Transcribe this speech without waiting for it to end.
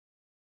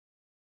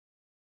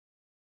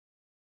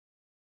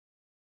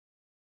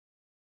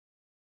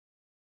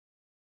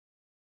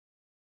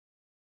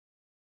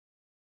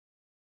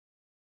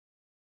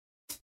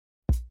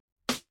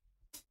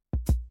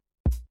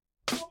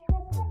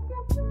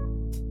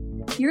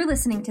You're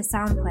listening to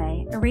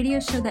Soundplay, a radio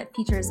show that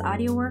features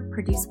audio work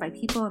produced by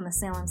people in the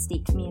Salem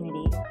State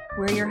community.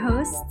 We're your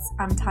hosts.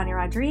 I'm Tanya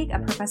Rodrigue, a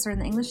professor in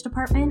the English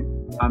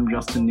department. I'm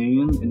Justin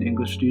Nguyen, an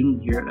English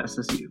student here at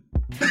SSU.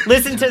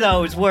 Listen to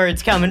those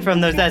words coming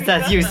from those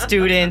SSU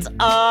students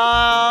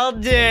all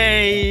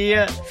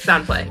day.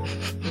 Soundplay.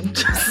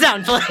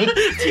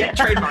 Soundplay. Yeah,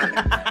 trademark.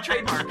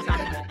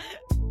 Soundplay.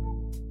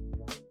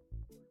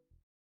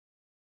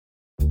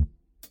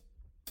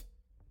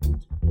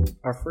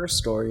 Our first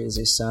story is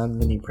a sound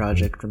mini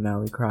project from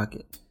Allie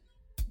Crockett.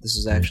 This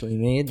was actually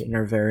made in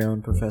our very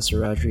own Professor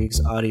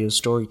Rodrigue's audio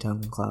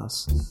storytelling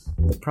class.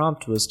 The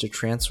prompt was to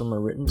transform a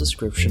written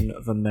description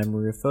of a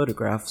memory or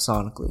photograph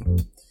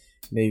sonically.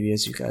 Maybe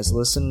as you guys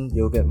listen,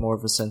 you'll get more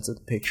of a sense of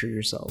the picture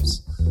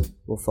yourselves.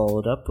 We'll follow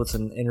it up with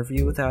an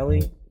interview with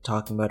Allie,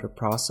 talking about her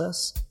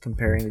process,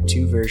 comparing the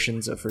two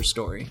versions of her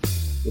story.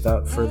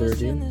 Without further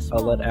ado,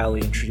 I'll let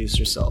Allie introduce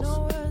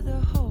herself.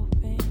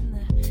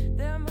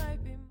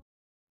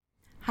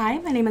 Hi,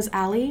 my name is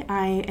Allie.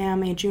 I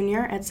am a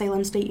junior at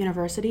Salem State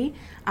University.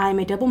 I'm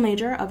a double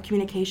major of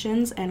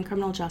communications and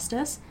criminal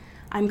justice.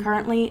 I'm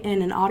currently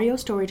in an audio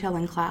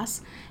storytelling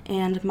class,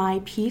 and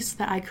my piece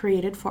that I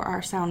created for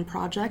our sound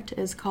project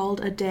is called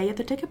A Day at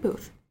the Ticket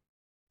Booth.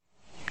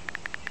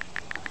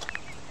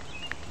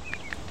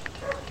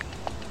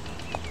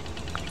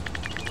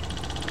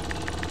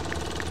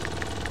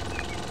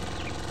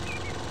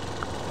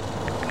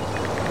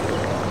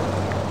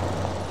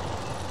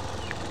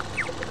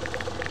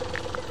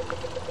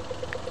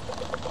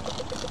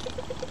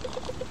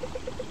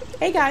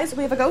 Hey guys,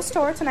 we have a ghost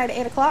tour tonight at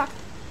 8 o'clock.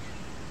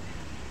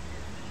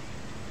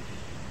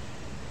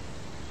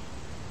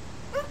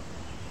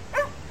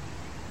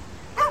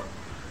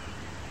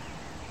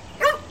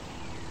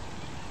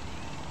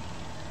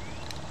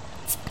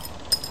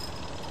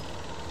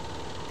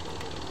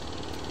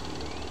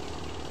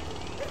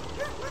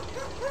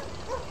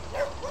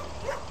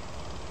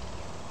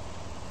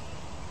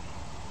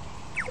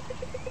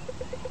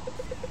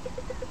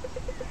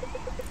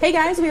 Hey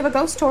guys, we have a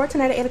ghost tour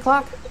tonight at 8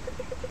 o'clock.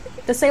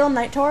 The Salem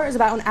Night Tour is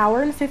about an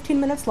hour and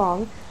 15 minutes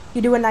long.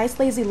 You do a nice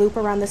lazy loop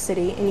around the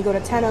city, and you go to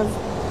 10 of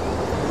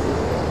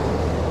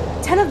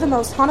the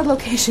most haunted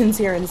locations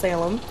here in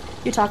Salem.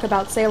 You talk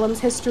about Salem's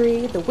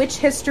history, the witch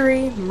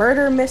history,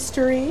 murder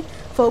mystery,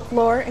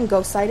 folklore, and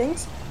ghost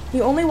sightings.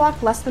 You only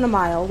walk less than a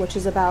mile, which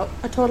is about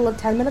a total of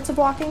 10 minutes of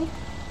walking.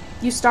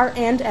 You start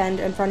and end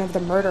in front of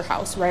the murder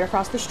house right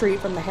across the street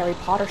from the Harry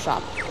Potter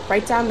shop,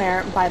 right down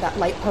there by that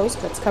light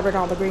post that's covered in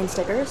all the green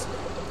stickers.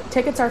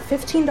 Tickets are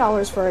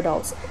 $15 for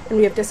adults, and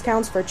we have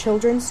discounts for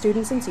children,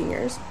 students, and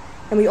seniors.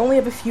 And we only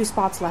have a few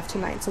spots left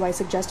tonight, so I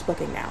suggest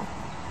booking now.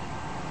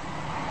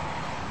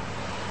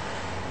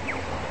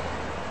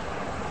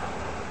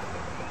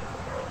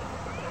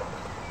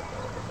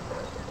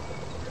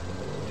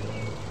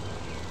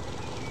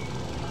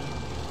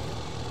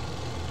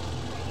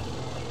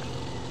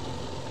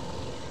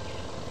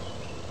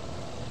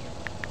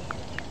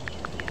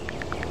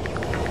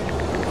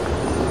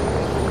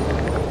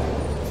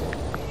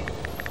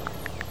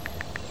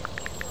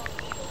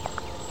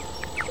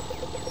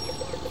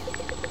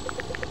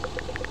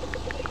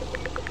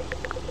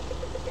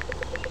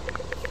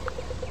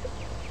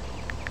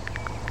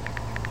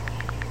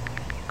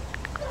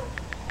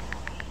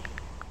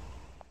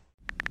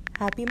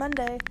 Happy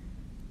Monday.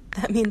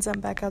 That means I'm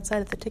back outside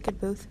at the ticket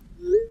booth.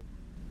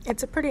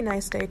 It's a pretty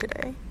nice day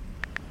today.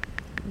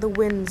 The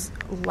wind's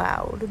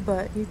loud,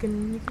 but you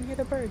can hear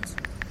the birds.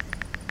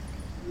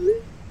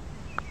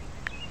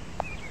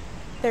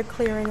 They're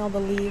clearing all the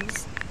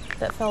leaves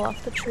that fell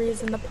off the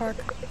trees in the park.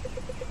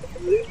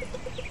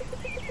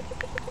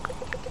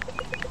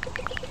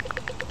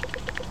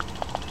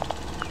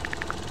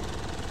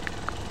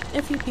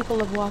 A few people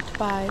have walked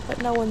by,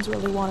 but no one's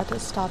really wanted to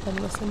stop and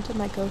listen to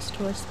my ghost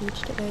tour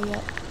speech today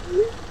yet.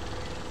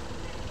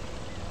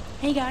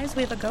 Hey guys,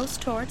 we have a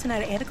ghost tour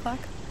tonight at 8 o'clock.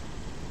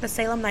 The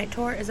Salem Night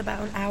Tour is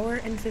about an hour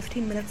and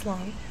 15 minutes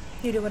long.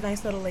 You do a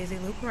nice little lazy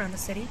loop around the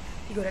city.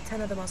 You go to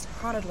 10 of the most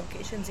haunted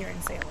locations here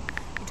in Salem.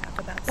 You talk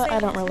about but I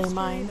don't really history,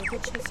 mind.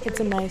 It's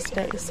a nice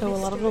day, so a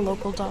lot of the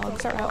local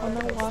dogs are out on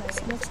their walks,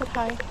 and I've said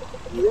hi.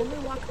 You only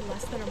walk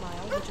less than a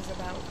mile, which is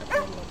about a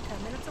total of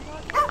 10 minutes of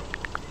walking.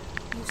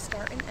 You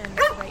start and end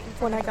right in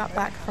front. When I got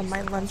back from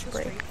my lunch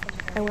break,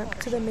 I went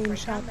to the main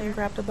shop and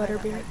grabbed a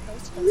butterbeer.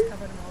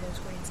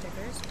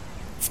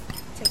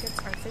 Tickets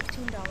are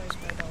 $15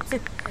 for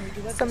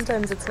adults.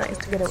 Sometimes it's nice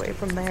to get away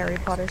from the Harry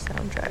Potter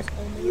soundtrack.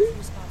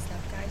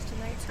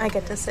 I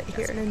get to sit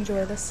here and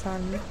enjoy the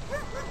sun,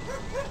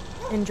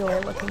 enjoy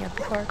looking at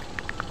the park.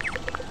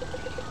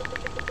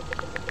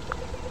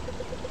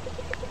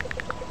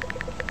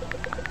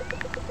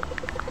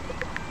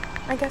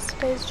 I guess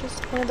today's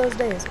just one of those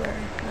days where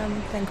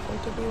I'm thankful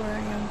to be where I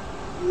am.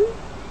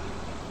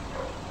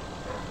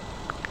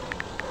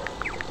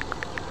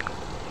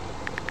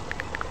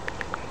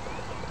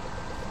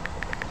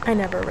 I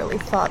never really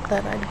thought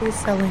that I'd be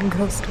selling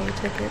ghost tour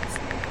tickets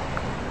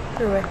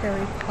through a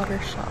Harry Potter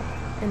shop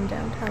in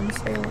downtown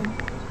Salem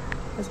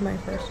as my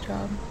first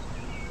job.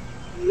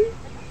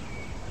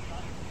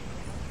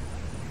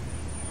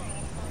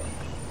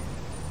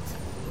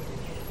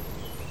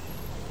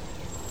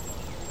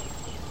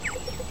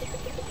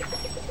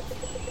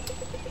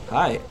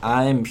 Hi,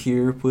 I'm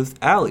here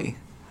with Allie.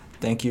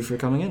 Thank you for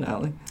coming in,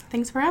 Allie.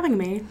 Thanks for having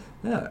me.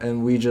 Yeah,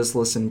 and we just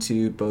listened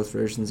to both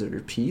versions of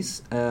your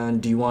piece.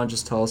 And do you want to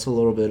just tell us a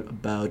little bit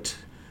about?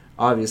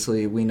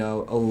 Obviously, we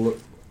know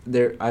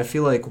I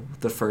feel like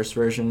the first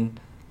version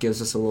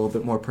gives us a little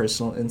bit more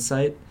personal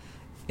insight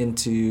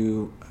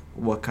into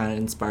what kind of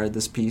inspired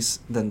this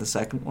piece than the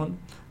second one.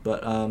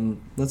 But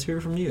let's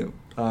hear from you.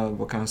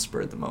 What kind of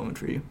spurred the moment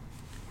for you?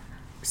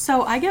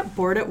 So I get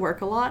bored at work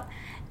a lot,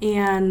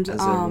 and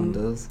As everyone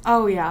does.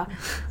 Oh yeah.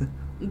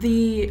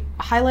 The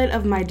highlight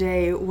of my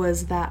day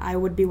was that I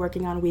would be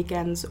working on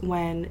weekends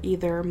when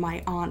either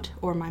my aunt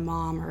or my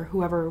mom or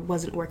whoever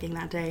wasn't working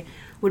that day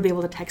would be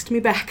able to text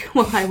me back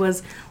while I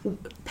was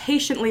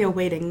patiently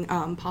awaiting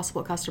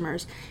possible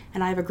customers.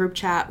 And I have a group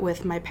chat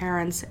with my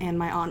parents and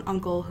my aunt and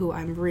uncle who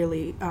I'm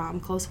really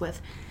close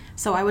with.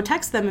 So I would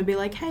text them and be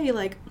like, hey,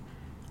 like,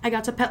 I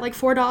got to pet like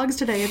 4 dogs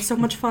today. It's so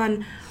much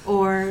fun.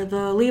 Or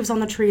the leaves on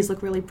the trees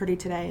look really pretty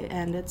today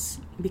and it's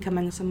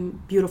becoming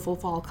some beautiful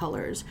fall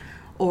colors.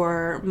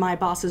 Or my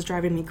boss is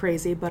driving me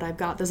crazy, but I've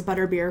got this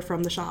butterbeer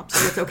from the shop,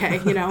 so it's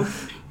okay, you know?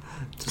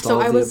 Just so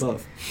all of the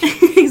above.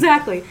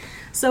 Exactly.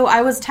 So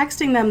I was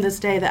texting them this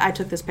day that I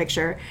took this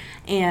picture,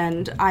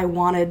 and I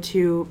wanted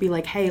to be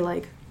like, hey,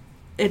 like,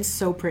 it's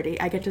so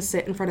pretty. I get to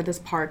sit in front of this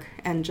park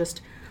and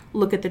just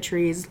look at the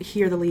trees,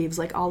 hear the leaves,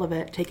 like all of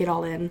it, take it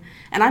all in.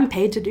 And I'm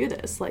paid to do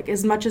this. Like,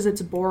 as much as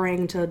it's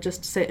boring to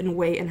just sit and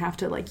wait and have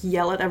to, like,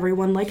 yell at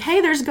everyone, like, hey,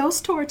 there's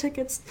ghost tour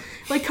tickets.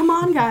 Like, come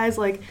on, guys.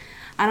 Like,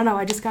 I don't know,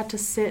 I just got to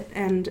sit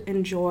and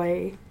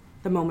enjoy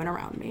the moment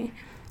around me.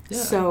 Yeah.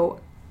 So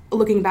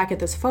looking back at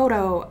this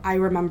photo, I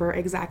remember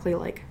exactly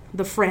like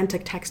the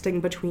frantic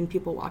texting between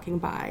people walking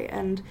by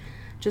and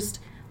just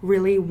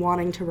really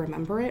wanting to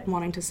remember it,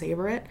 wanting to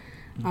savor it.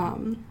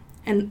 Mm-hmm.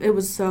 And it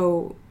was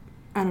so,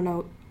 I don't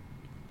know,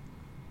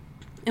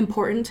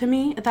 important to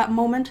me at that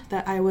moment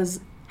that I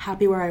was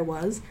happy where I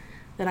was,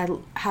 that I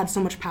had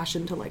so much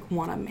passion to like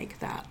want to make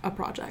that a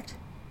project.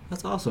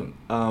 That's awesome.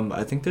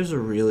 I think there's a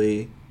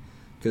really...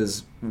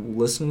 Because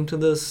listening to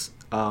this,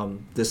 I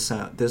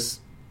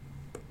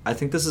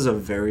think this is a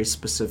very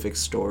specific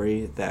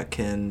story that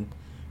can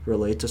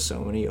relate to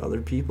so many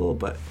other people,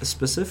 but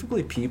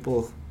specifically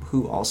people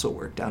who also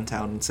work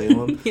downtown in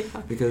Salem. Yeah.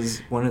 Because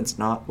when it's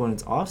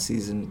off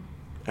season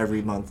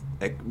every month,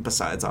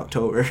 besides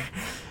October,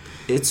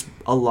 it's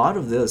a lot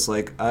of this.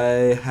 Like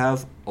I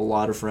have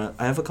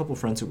a couple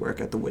friends who work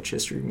at the Witch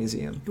History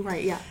Museum.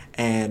 Right, yeah.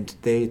 And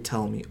they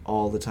tell me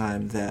all the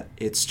time that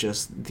it's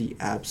just the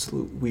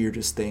absolute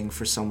weirdest thing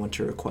for someone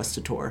to request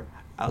a tour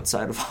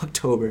outside of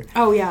October.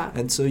 Oh, yeah.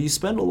 And so you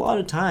spend a lot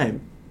of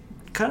time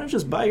kind of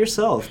just by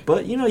yourself,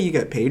 but you know you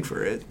get paid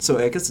for it. So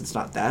I guess it's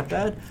not that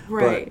bad.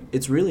 Right. But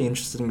it's really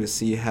interesting to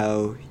see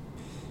how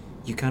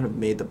you kind of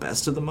made the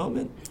best of the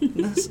moment.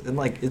 And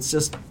like it's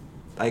just,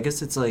 I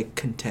guess it's like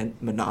content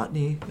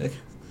monotony.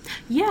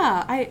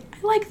 Yeah, I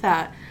like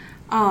that.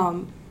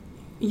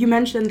 You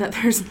mentioned that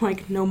there's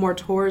like no more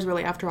tours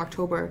really after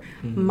October.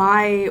 Mm-hmm.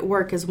 My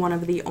work is one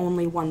of the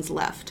only ones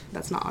left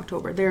that's not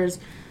October. There's,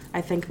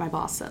 I think my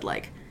boss said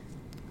like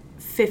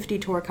 50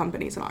 tour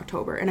companies in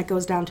October, and it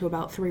goes down to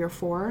about 3 or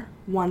 4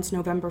 once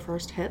November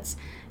 1st hits.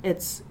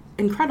 It's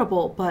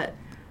incredible, but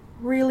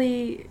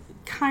really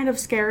kind of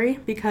scary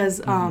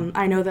because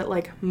I know that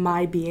like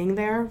my being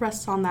there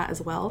rests on that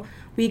as well.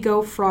 We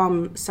go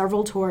from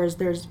several tours.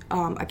 There's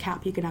a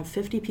cap. You can have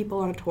 50 people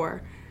on a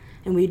tour,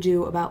 and we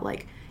do about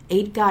like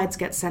 8 guides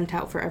get sent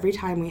out for every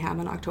time we have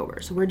in October.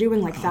 So we're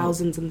doing like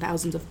thousands and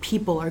thousands of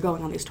people are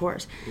going on these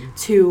tours.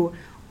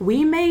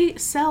 We may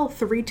sell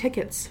 3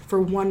 tickets for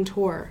 1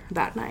 tour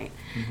that night,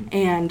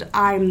 and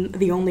I'm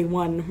the only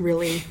one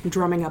really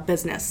drumming up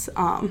business.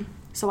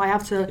 So I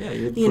have to,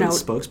 you're the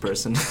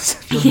spokesperson.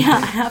 Yeah,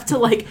 I have to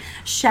like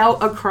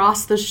shout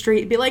across the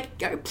street, be like,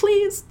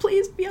 please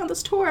be on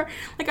this tour.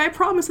 Like, I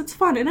promise it's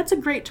fun. And it's a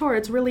great tour.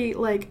 It's really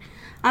like,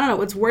 I don't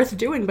know, it's worth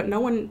doing, but no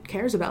one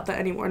cares about that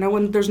anymore.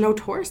 There's no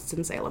tourists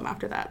in Salem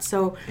after that.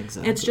 So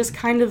It's just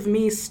kind of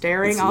me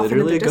staring off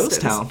into the distance.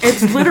 It's literally a ghost town.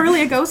 It's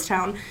literally a ghost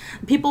town.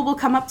 People will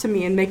come up to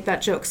me and make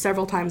that joke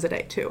several times a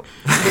day too,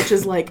 which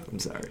is like I'm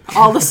sorry.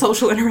 all the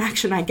social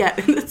interaction I get.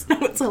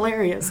 It's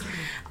hilarious.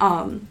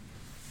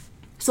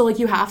 So, like,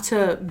 you have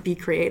to be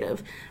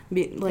creative.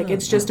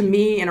 It's just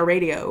me and a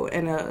radio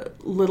and a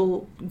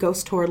little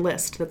ghost tour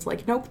list that's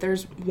like, nope,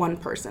 there's 1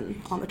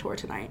 person on the tour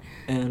tonight.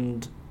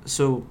 And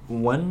so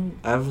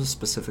I have a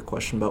specific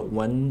question about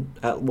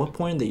at what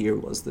point in the year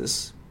was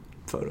this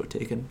photo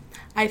taken?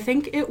 I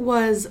think it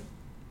was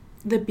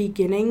the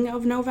beginning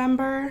of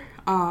November.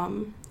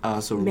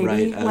 So maybe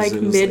right as like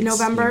it was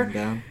mid-November.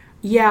 Like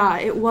yeah,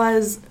 it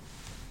was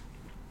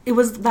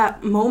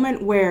that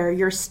moment where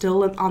you're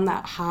still on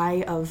that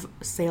high of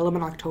Salem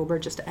in October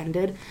just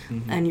ended,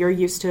 and you're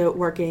used to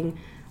working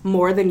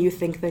more than you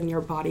think than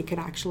your body can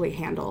actually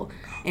handle,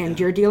 and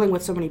you're dealing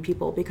with so many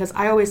people, because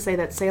I always say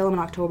that Salem in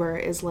October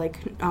is like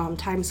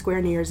Times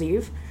Square New Year's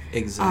Eve.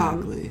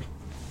 Exactly.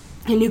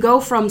 And you go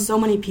from so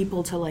many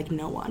people to, like,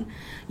 no one.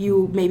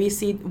 You maybe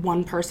see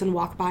one person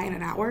walk by in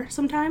an hour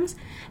sometimes,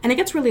 and it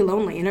gets really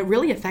lonely, and it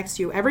really affects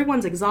you.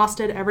 Everyone's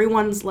exhausted.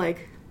 Everyone's,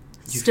 like,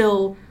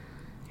 still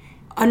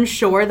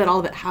unsure that all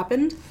of it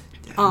happened.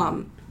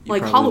 You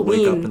like, probably Halloween...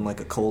 wake up in, like,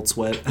 a cold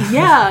sweat.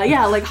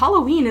 yeah, like,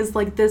 Halloween is,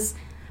 like, this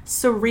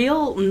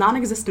surreal,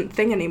 non-existent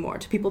thing anymore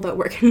to people that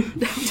work in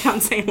downtown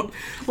Salem.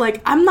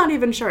 Like, I'm not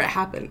even sure it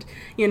happened,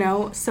 you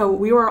know? So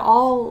we were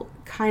all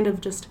kind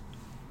of just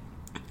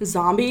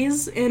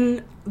zombies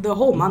in the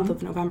whole month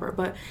of November,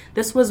 but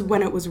this was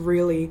when it was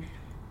really,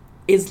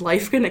 is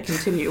life going to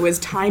continue? Is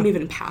time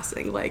even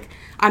passing? Like,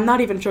 I'm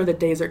not even sure the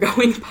days are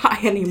going by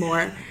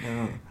anymore.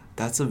 No,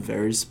 that's a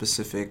very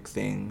specific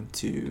thing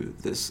to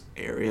this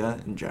area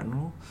in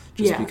general,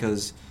 just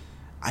because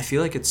I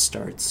feel like it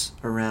starts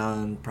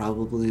around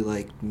probably,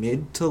 like,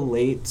 mid to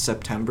late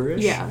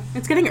September-ish. Yeah,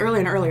 it's getting earlier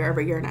and earlier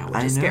every year now,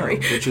 which is scary.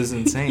 Which is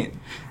insane.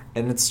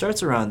 And it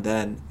starts around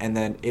then, and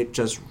then it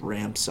just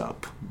ramps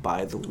up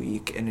by the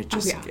week, and it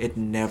just, it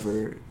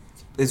never,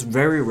 it's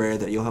very rare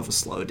that you'll have a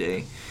slow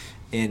day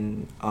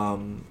in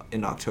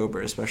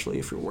October, especially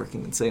if you're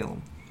working in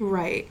Salem.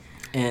 Right.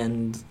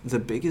 And the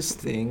biggest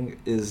thing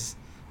is,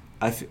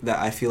 that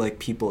I feel like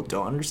people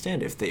don't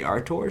understand if they are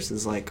tourists,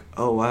 is like,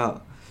 oh,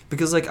 wow.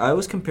 Because, like, I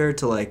always compare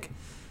to, like,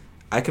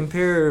 I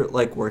compare,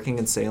 like, working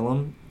in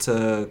Salem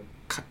to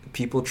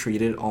people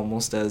treat it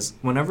almost as,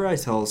 whenever I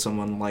tell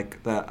someone,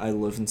 like, that I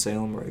live in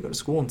Salem or I go to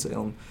school in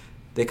Salem,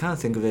 they kind of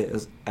think of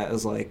it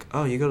as like,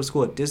 oh, you go to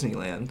school at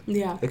Disneyland.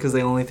 Yeah. Because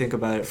they only think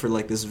about it for,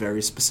 like, this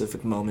very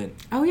specific moment.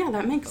 Oh, yeah,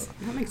 that makes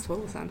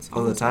total sense.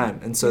 All the time.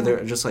 And so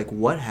they're just like,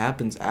 what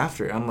happens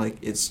after? I'm like,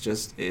 it's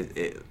just,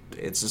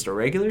 it's just a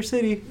regular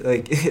city.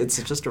 Like,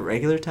 it's just a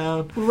regular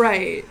town.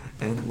 Right.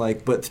 And,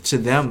 like, but to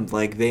them,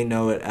 like, they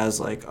know it as,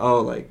 like,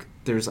 oh, like,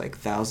 there's, like,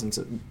 thousands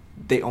of...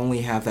 They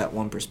only have that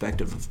one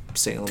perspective of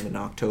Salem in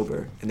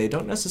October, and they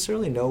don't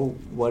necessarily know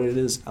what it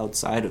is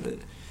outside of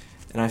it.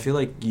 And I feel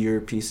like your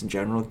piece in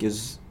general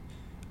gives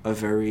a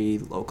very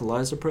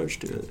localized approach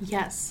to it.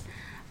 Yes.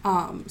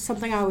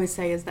 Something I always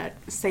say is that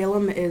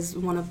Salem is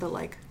one of the,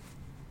 like,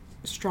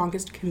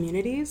 strongest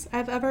communities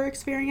I've ever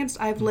experienced.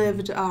 I've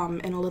lived in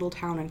a little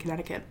town in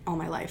Connecticut all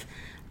my life,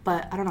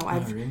 but I don't know,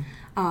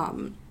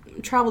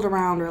 I've traveled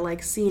around or,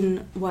 like,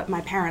 seen what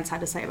my parents had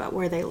to say about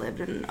where they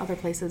lived and other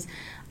places.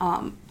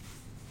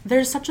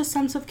 There's such a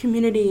sense of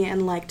community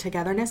and, like,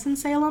 togetherness in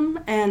Salem,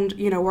 and,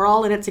 you know, we're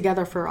all in it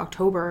together for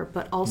October,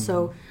 but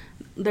also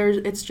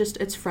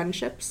it's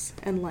friendships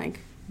and, like,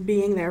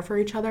 being there for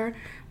each other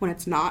when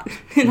it's not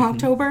in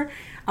October,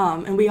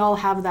 and we all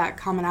have that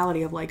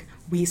commonality of, like,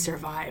 we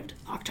survived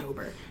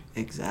October.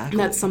 Exactly. And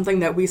that's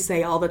something that we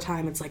say all the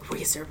time. It's like,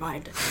 we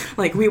survived it.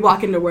 Like, we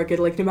walk into work,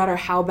 like, no matter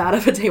how bad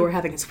of a day we're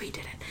having, it's we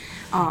did it.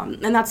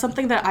 And that's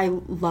something that I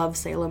love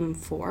Salem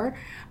for.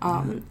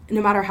 No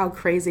matter how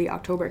crazy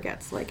October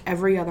gets, like,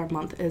 every other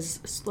month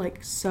is,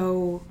 like,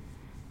 so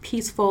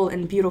peaceful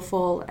and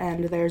beautiful,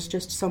 and there's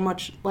just so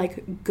much,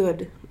 like,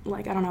 good,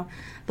 like, I don't know,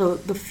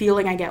 the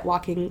feeling I get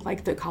walking,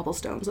 like, the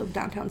cobblestones of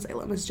downtown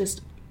Salem is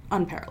just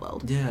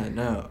unparalleled. Yeah,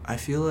 no, I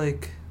feel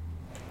like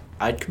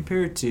I'd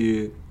compare it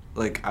to,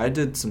 like, I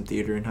did some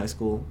theater in high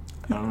school.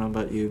 I don't know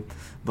about you,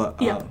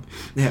 but yeah.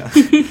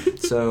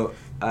 So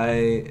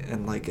I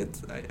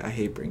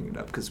hate bringing it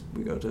up because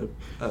we go to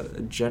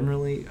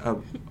generally a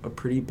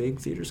pretty big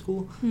theater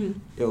school,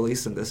 at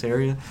least in this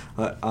area.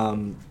 But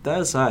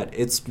that aside,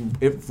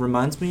 it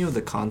reminds me of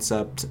the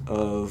concept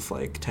of,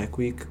 like, Tech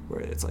Week,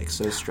 where it's, like,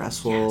 so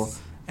stressful.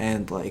 Yes.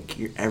 And, like,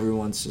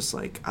 everyone's just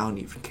like, I don't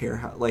even care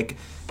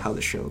how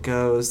the show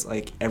goes.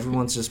 Like,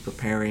 everyone's just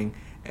preparing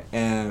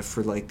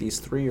for, like, these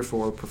 3 or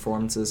 4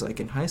 performances, like,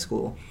 in high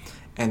school,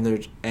 and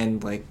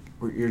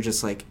you're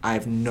just like, I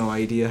have no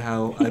idea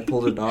how I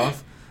pulled it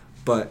off,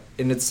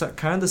 and it's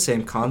kind of the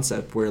same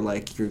concept where,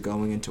 like, you're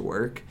going into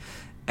work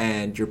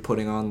and you're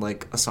putting on,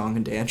 like, a song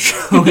and dance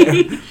show, but for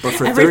 30 days.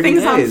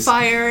 Everything's on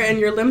fire and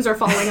your limbs are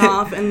falling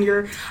off,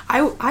 and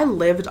I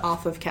lived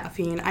off of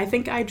caffeine. I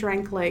think I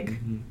drank, like,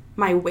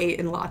 my weight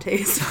in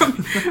lattes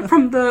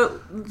from the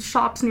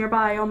shops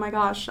nearby. Oh my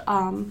gosh.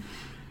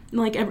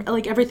 Like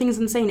everything's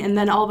insane, and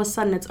then all of a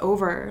sudden it's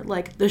over.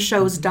 Like, the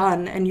show's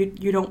done, and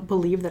you don't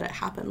believe that it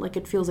happened. Like,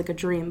 it feels like a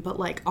dream, but,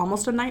 like,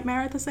 almost a nightmare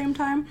at the same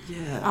time.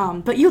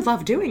 Yeah. But you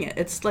love doing it.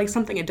 It's, like,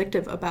 something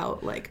addictive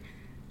about, like,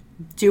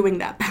 doing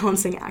that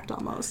balancing act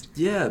almost.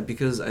 Yeah,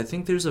 because I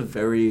think there's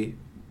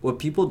what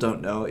people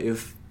don't know,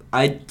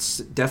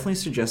 definitely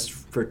suggest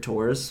for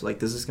tourists, like,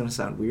 this is going to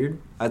sound weird,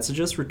 I'd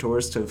suggest for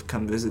tourists to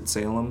come visit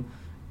Salem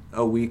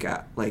a week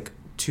at, like,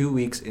 2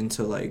 weeks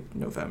into, like,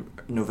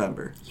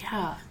 November.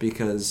 Yeah.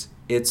 Because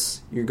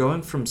you're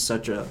going from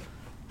such a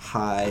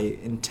high,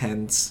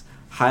 intense,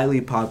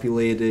 highly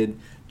populated,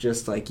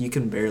 just, like, you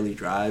can barely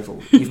drive or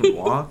even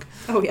walk.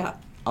 Oh, yeah.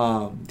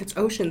 It's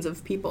oceans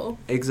of people.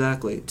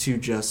 Exactly. To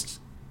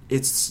just,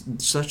 it's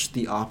such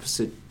the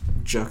opposite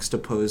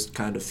juxtaposed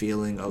kind of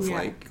feeling of,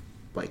 like,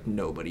 like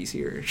nobody's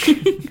here.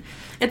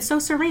 It's so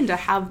serene to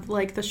have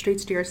like the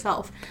streets to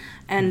yourself.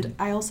 And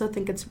I also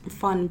think it's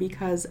fun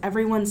because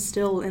everyone's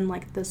still in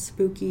like the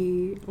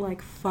spooky,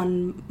 like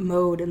fun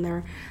mode, and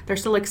they're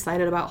still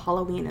excited about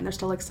Halloween, and they're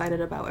still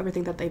excited about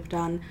everything that they've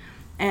done.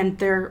 And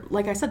they're,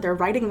 like I said, they're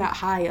riding that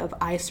high of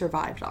I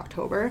survived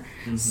October.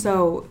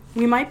 So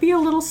we might be a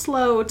little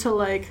slow to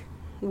like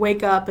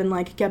wake up and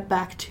like get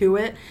back to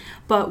it,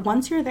 but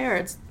once you're there,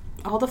 it's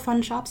all the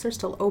fun shops are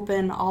still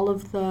open. All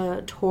of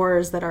the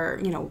tours that are,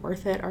 you know,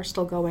 worth it are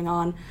still going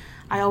on.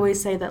 I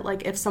always say that,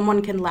 like, if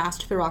someone can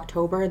last through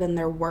October, then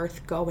they're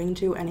worth going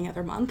to any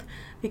other month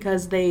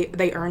because they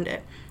earned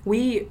it.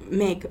 We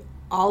make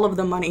all of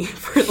the money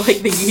for,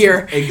 like, the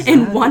year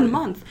in 1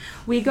 month.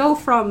 We go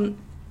from,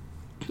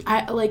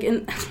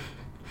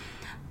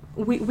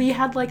 we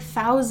had, like,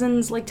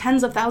 thousands, like,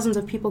 tens of thousands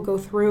of people go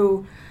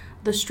through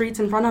the streets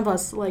in front of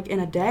us, like, in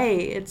a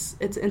day. It's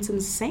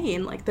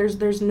insane. Like,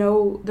 there's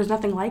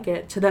nothing like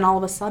it. To then all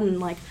of a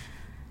sudden, like,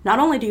 not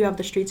only do you have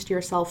the streets to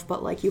yourself,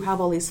 but, like, you have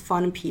all these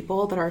fun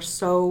people that are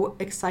so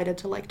excited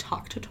to, like,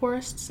 talk to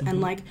tourists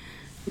and, like,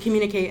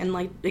 communicate and,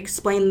 like,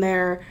 explain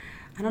their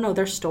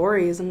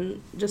stories,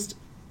 and just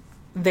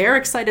they're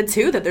excited,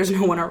 too, that there's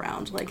no one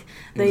around. Like,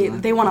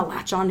 they want to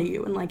latch onto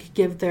you and, like,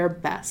 give their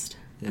best.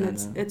 Yeah,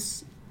 and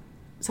it's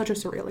such a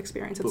surreal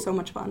experience. It's so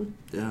much fun.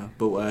 Yeah,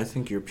 but what I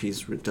think your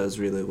piece does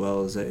really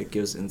well is that it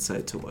gives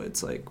insight to what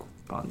it's like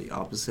on the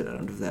opposite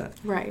end of that.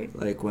 Right.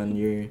 Like, when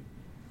you're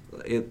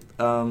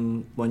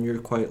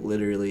quite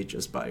literally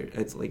just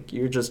it's like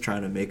you're just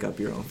trying to make up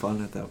your own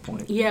fun at that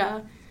point.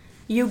 Yeah.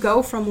 You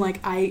go from, like,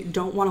 I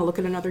don't want to look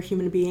at another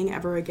human being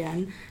ever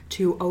again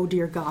to, oh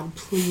dear God,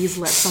 please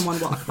let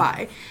someone walk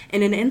by.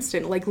 In an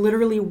instant, like,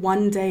 literally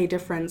 1 day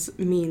difference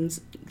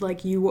means,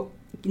 like, you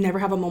never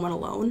have a moment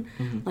alone.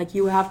 Like,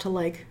 you have to,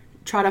 like,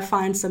 try to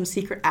find some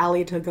secret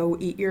alley to go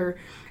eat your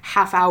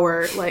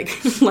half-hour, like,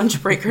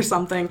 lunch break or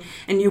something,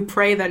 and you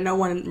pray that no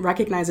one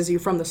recognizes you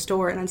from the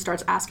store and then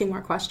starts asking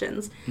more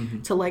questions.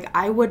 To, like,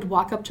 I would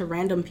walk up to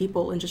random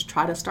people and just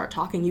try to start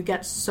talking. You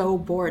get so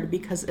bored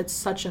because it's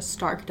such a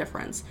stark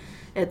difference.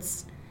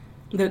 It's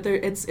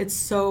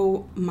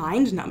so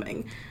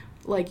mind-numbing.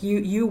 Like,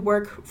 you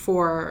work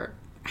for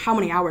how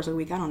many hours a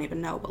week? I don't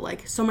even know, but,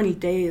 like, so many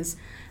days,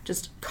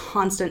 just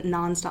constant,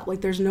 nonstop.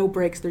 Like, there's no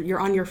breaks. You're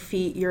on your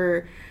feet.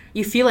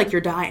 You feel like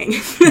you're dying.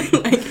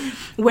 Like,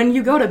 when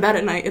you go to bed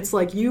at night, it's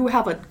like you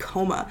have a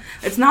coma.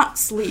 It's not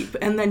sleep,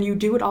 and then you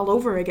do it all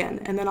over again,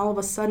 and then all of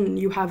a sudden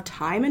you have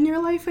time in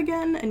your life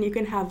again, and you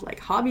can have, like,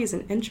 hobbies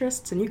and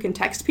interests, and you can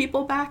text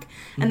people back,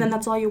 and then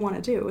that's all you want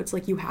to do. It's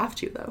like you have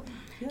to, though.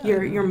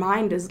 Yeah, your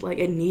mind is, like,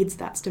 it needs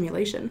that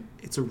stimulation.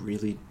 It's a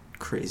really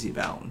crazy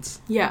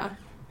balance. Yeah.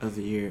 Of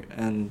the year,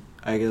 and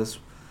I guess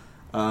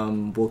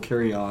we'll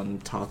carry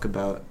on,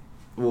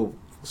 we'll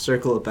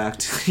circle it back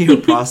to your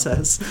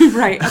process.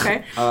 Right,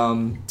 okay.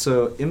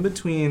 So in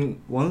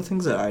between, one of the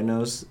things that I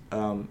noticed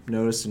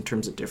in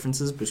terms of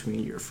differences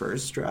between your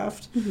first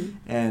draft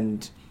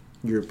and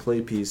your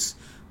play piece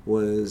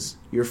was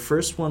your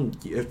first one,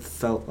 it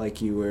felt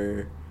like you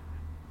were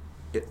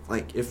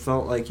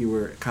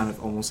kind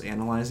of almost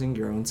analyzing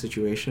your own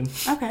situation.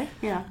 Okay,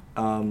 yeah.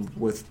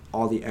 With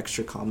all the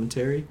extra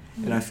commentary.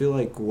 And I feel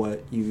like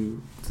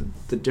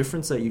the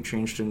difference that you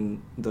changed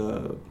in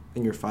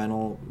your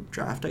final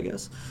draft, I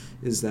guess,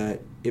 is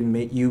that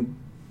you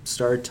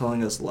started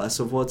telling us less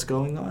of what's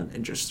going on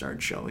and just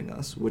started showing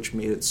us, which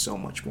made it so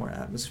much more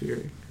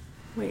atmospheric.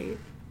 Wait.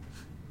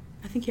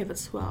 I think you have it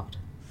swapped.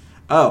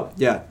 Oh,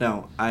 yeah,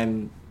 no, I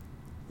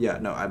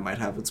might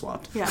have it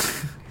swapped. Yeah.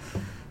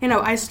 You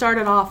know, I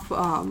started off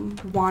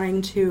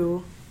wanting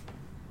to...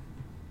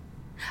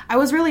 I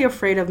was really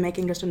afraid of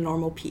making just a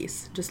normal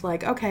piece. Just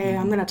like, okay,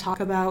 I'm going to talk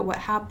about what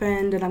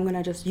happened, and I'm going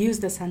to just use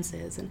the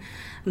senses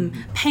and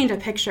paint a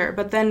picture.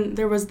 But then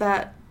there was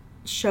that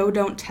show,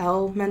 don't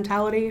tell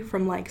mentality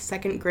from, like,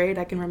 2nd grade.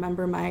 I can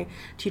remember my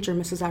teacher,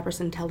 Mrs.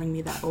 Apperson, telling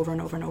me that over and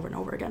over and over and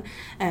over again.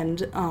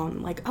 And,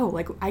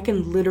 I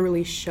can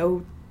literally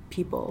show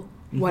people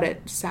what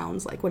it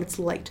sounds like, what it's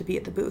like to be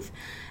at the booth.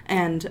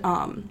 And...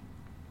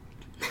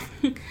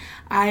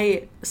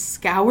 I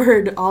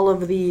scoured all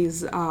of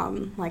these,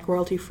 like,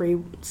 royalty-free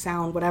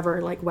sound, whatever,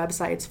 like,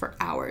 websites for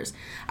hours.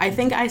 I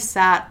think I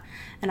sat,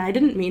 and I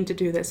didn't mean to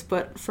do this,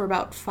 but for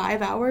about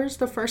 5 hours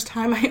the first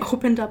time I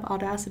opened up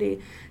Audacity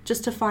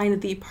just to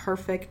find the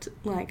perfect,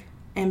 like,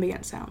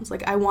 ambient sounds.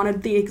 Like, I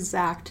wanted the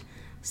exact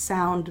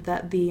sound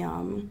that the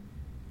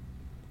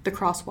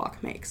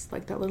crosswalk makes,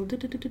 like that little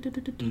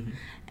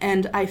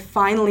and I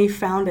finally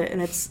found it,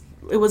 and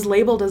it was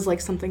labeled as, like,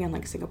 something in,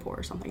 like, Singapore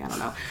or something, I don't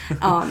know.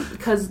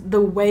 Because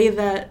the way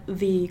that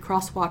the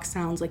crosswalk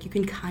sounds, like, you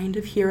can kind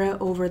of hear it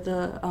over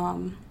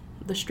the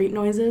street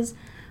noises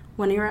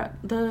when you're at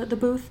the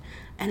booth.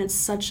 And it's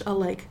such a,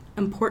 like,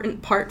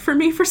 important part for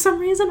me for some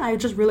reason. I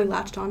just really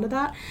latched onto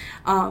that.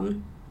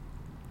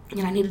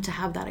 And I needed to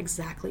have that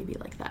exactly be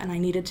like that. And I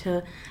needed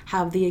to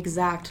have the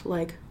exact,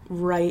 like,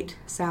 right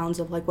sounds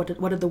of, like, what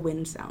did the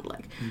wind sound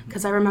like.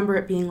 Because I remember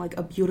it being, like,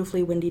 a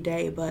beautifully windy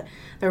day, but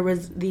there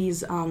was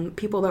these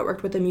people that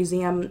worked with the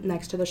museum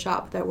next to the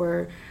shop that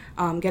were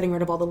getting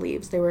rid of all the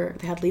leaves. They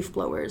had leaf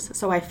blowers.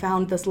 So I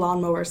found this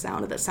lawnmower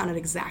sound that sounded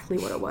exactly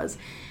what it was.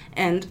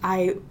 And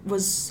I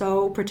was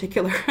so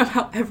particular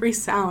about every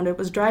sound. It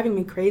was driving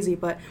me crazy,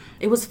 but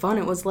it was fun.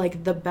 It was,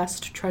 like, the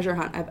best treasure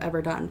hunt I've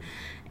ever done.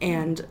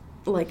 And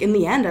like, in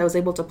the end, I was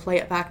able to play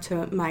it back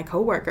to my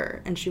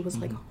coworker, and she was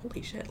like,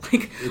 holy shit,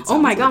 like, oh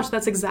my gosh,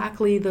 that's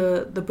exactly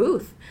the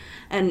booth.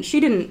 And she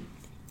didn't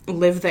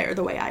live there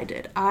the way I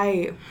did.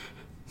 I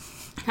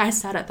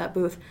sat at that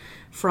booth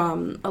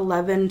from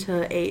 11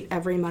 to 8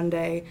 every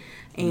Monday,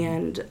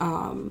 and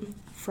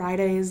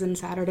Fridays and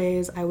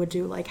Saturdays I would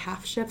do, like,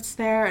 half shifts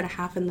there and a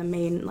half in the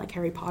main, like,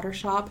 Harry Potter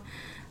shop.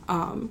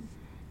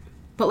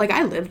 But, like,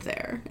 I lived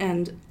there,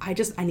 and I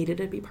needed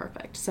it to be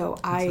perfect. So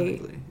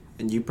Exactly.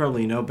 And you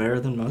probably know better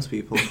than most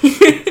people.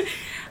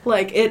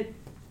 Like, it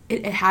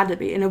had to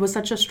be. And it was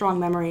such a strong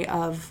memory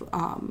of,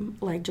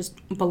 like,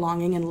 just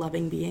belonging and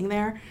loving being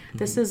there.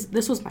 This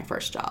was my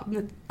first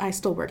job. I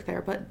still work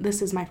there, but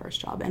this is my first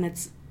job. And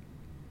it's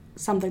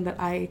something that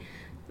I'm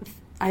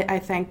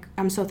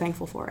so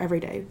thankful for every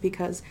day,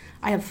 because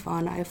I have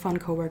fun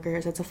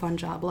coworkers. It's a fun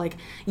job. Like,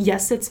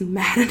 yes, it's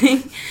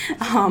maddening,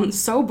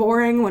 so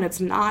boring when it's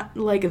not,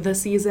 like, the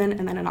season,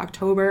 and then in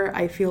October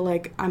I feel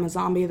like I'm a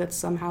zombie that's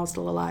somehow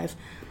still alive.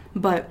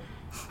 But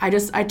I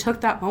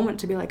took that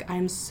moment to be like,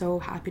 I'm so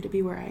happy to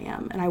be where I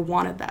am, and I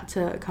wanted that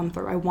to come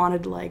through. I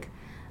wanted, like,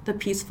 the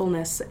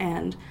peacefulness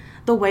and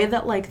the way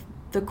that, like,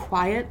 the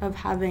quiet of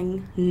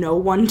having no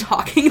one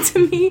talking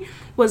to me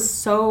was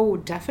so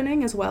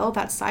deafening as well.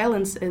 That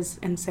silence is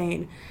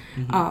insane.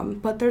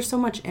 But there's so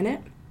much in it.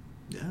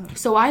 Yeah.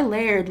 So I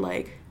layered,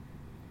 like,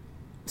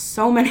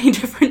 so many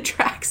different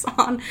tracks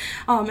on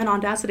in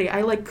Audacity.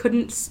 I, like,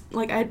 couldn't,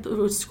 like, I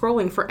was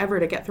scrolling forever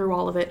to get through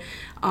all of it,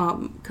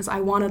 because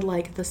I wanted,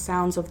 like, the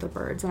sounds of the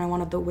birds, and I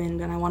wanted the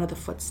wind, and I wanted the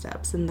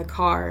footsteps and the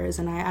cars,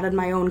 and I added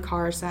my own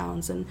car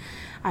sounds, and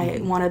I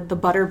wanted the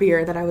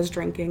butterbeer that I was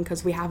drinking,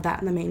 because we have that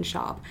in the main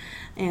shop,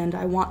 and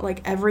I want,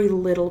 like, every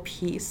little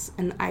piece,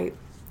 and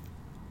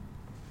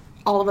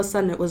all of a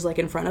sudden it was, like,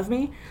 in front of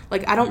me.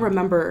 Like, I don't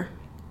remember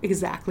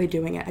exactly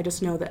doing it. I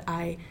just know that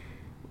I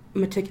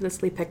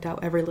meticulously picked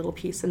out every little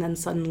piece, and then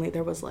suddenly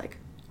there was, like,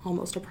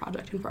 almost a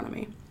project in front of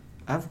me.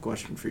 I have a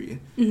question for you.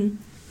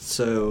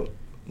 So,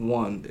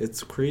 one,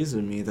 it's crazy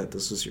to me that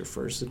this was your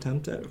first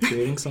attempt at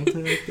creating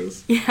something like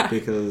this. Yeah.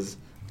 Because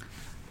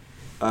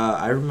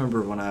I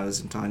remember when I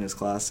was in Tanya's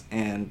class,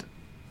 and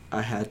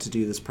I had to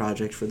do this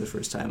project for the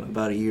first time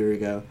about a year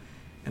ago,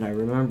 and I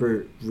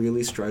remember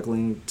really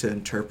struggling to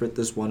interpret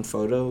this one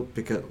photo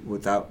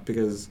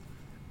because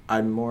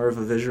I'm more of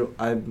a visual.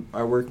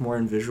 I work more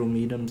in visual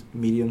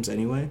mediums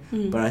anyway.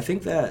 But I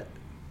think that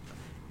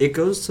it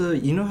goes to,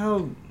 you know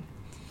how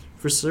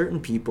for certain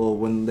people,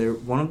 when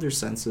one of their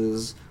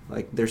senses,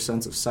 like their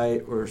sense of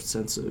sight or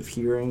sense of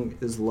hearing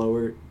is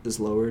lowered,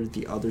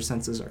 the other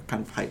senses are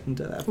kind of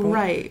heightened at that point.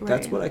 Right.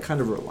 That's what I kind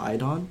of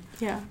relied on.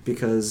 Yeah.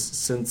 Because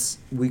since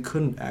we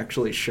couldn't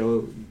actually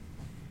show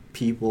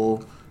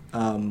people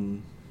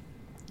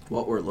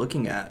what we're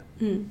looking at,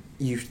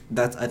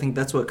 I think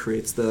that's what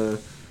creates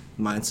the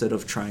mindset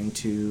of trying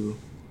to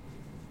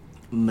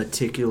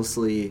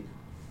meticulously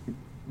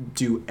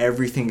do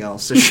everything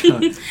else to show.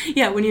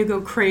 Yeah, when you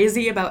go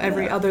crazy about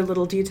every other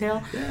little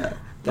detail. Yeah,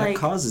 that like,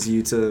 causes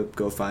you to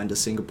go find a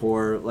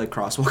Singapore, like,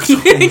 crosswalk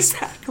sign.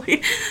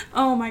 Exactly.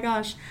 Oh my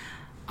gosh.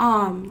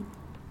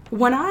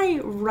 When I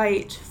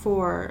write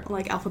for,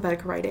 like,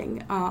 alphabetic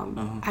writing,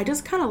 I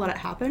just kind of let it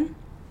happen.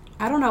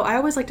 I don't know. I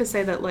always like to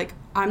say that, like,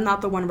 I'm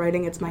not the one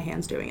writing, it's my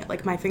hands doing it.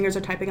 Like, my fingers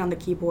are typing on the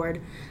keyboard,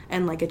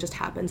 and, like, it just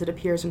happens. It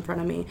appears in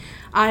front of me.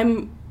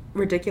 I'm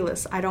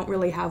ridiculous. I don't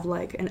really have,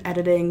 like, an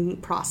editing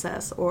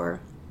process, or,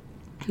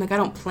 like, I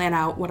don't plan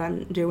out what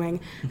I'm doing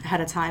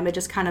ahead of time. It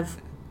just kind of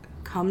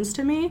comes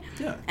to me.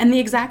 Yeah. And the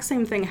exact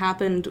same thing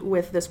happened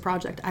with this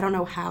project. I don't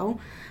know how.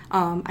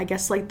 I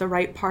guess, like, the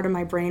right part of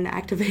my brain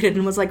activated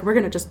and was like, we're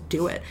going to just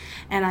do it.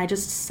 And I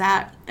just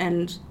sat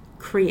and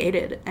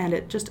created, and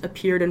it just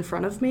appeared in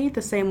front of me,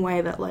 the same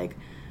way that, like,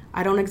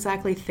 I don't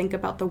exactly think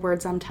about the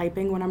words I'm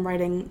typing when I'm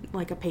writing,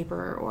 like, a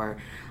paper, or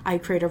I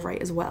creative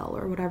write as well,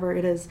 or whatever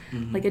it is.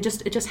 Like, it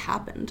just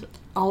happened.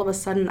 All of a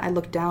sudden I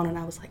looked down and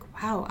I was like,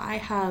 wow, I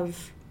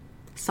have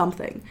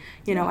something,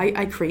 you know,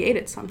 I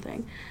created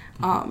something.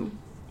 And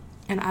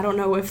I don't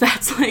know if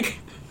that's, like,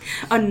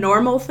 a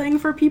normal thing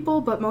for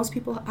people, but most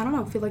people, I don't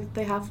know, feel like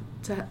they have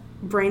to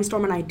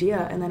brainstorm an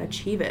idea and then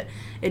achieve it.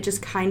 It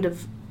just kind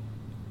of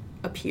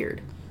appeared.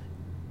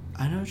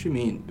 I know what you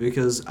mean,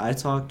 because I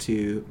talk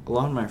to a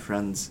lot of my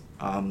friends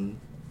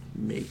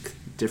make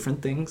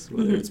different things,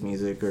 whether it's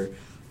music or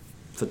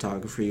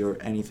photography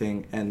or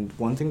anything, and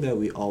one thing that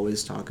we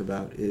always talk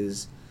about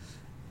is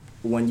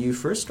when you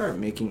first start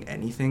making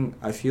anything,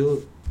 I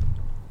feel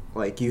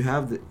like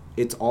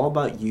it's all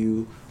about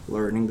you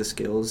learning the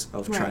skills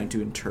of Right. trying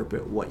to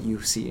interpret what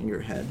you see in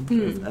your head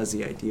as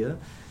the idea,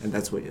 and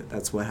that's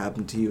what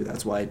happened to you.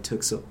 That's why it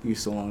took you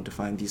so long to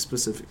find these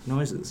specific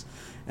noises.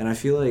 And I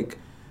feel like,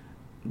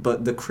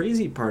 but the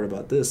crazy part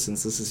about this,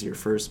 since this is your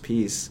first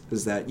piece,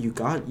 is that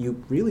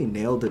you really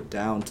nailed it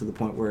down to the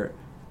point where,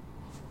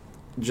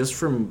 just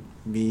from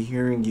me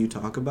hearing you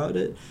talk about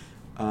it,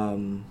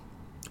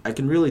 I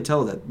can really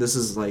tell that this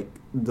is like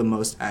the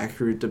most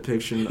accurate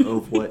depiction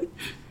of what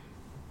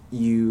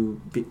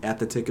at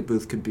the ticket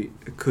booth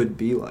could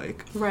be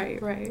like.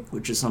 Right.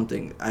 Which is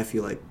something I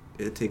feel like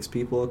it takes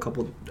people a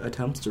couple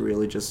attempts to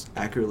really just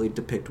accurately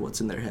depict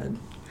what's in their head.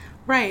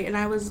 Right, and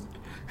I was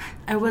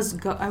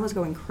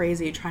going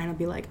crazy trying to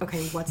be like,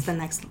 okay, what's the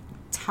next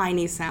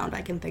tiny sound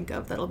I can think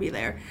of that'll be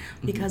there?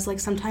 Because like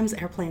sometimes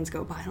airplanes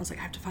go by and I was like,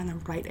 I have to find the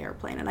right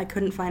airplane, and I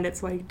couldn't find it,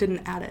 so I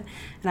didn't add it,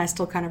 and I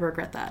still kind of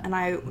regret that. And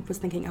I was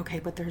thinking, okay,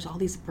 but there's all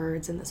these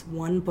birds in this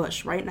one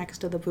bush right next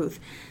to the booth,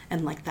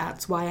 and like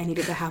that's why I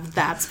needed to have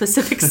that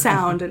specific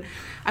sound. And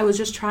I was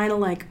just trying to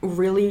like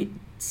really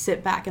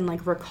sit back and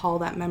like recall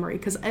that memory,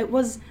 because it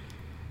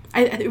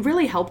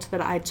really helped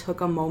that I took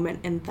a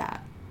moment in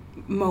that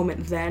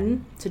moment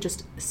then to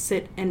just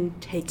sit and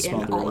take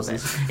Smell in the all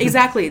roses. of it.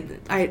 Exactly.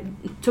 I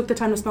took the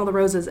time to smell the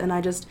roses, and I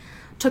just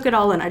took it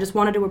all in. I just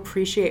wanted to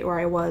appreciate where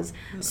I was.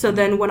 So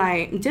then when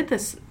I did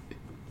this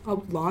a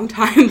long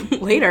time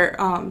later,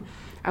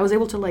 I was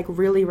able to like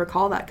really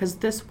recall that, because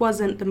this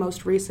wasn't the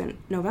most recent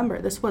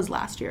November. This was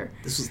last year.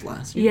 This was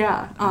last year?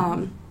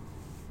 Yeah.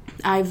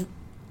 I've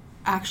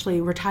actually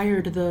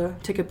retired the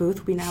ticket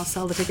booth. We now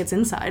sell the tickets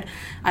inside.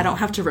 I don't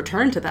have to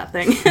return to that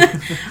thing.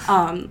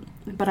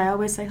 But I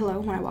always say hello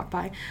when I walk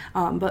by.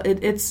 But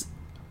it's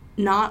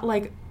not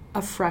like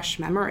a fresh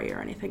memory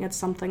or anything. It's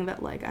something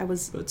that like I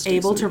was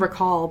able to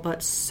recall,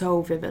 but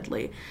so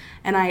vividly.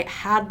 And I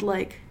had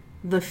like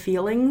the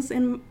feelings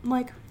in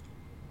like,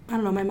 I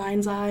don't know, my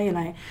mind's eye, and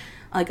I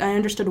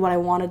understood what I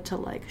wanted to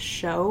like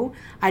show.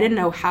 I didn't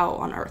know how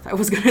on earth I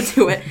was going to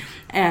do it.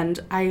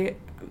 And I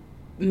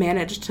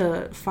managed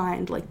to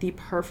find like the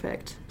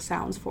perfect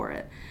sounds for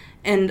it,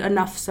 and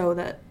enough so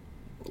that,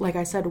 like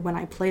I said, when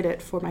I played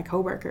it for my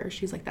coworker,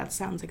 she's like, that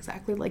sounds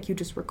exactly like you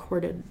just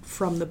recorded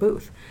from the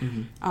booth.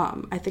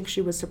 I think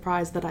she was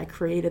surprised that I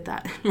created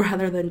that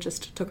rather than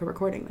just took a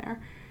recording there.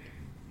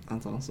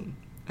 That's awesome.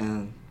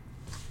 And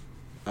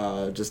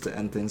just to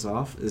end things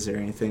off, is there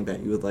anything that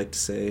you would like to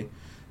say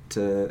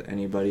to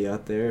anybody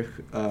out there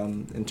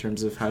in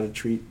terms of how to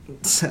treat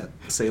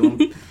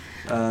Salem,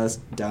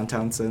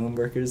 downtown Salem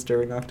workers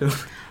during October?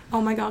 Oh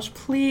my gosh,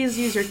 please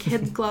use your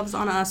kids' gloves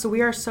on us.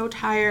 We are so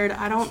tired.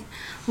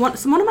 One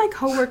of my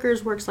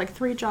coworkers works like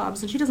 3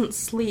 jobs, and she doesn't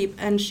sleep,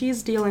 and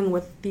she's dealing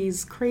with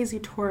these crazy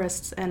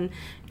tourists, and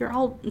you're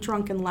all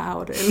drunk and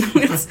loud, and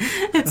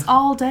it's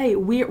all day.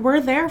 We're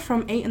there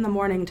from 8 in the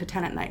morning to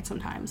 10 at night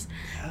sometimes.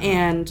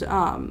 And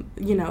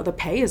the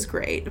pay is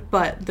great,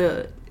 but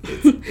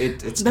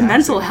it's the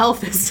mental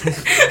health is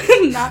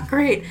not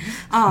great.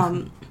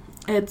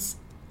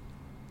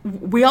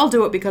 We all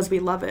do it because we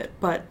love it,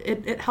 but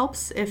it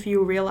helps if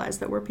you realize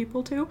that we're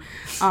people too,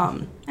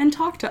 and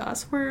talk to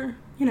us.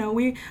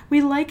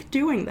 We like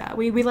doing that.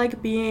 We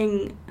like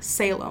being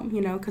Salem,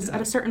 because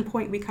at a certain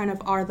point we kind of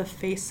are the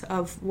face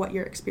of what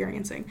you're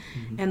experiencing,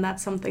 and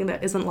that's something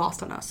that isn't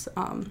lost on us.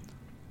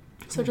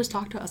 So just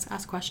talk to us,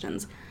 ask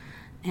questions,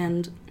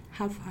 and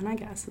have fun, I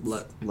guess.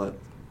 Let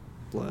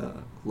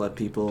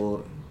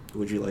people.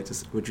 Would you like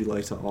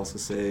to also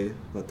say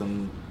let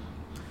them,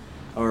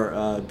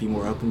 or be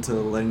more open to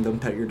letting them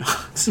pet your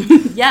dogs?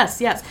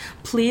 Yes.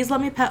 Please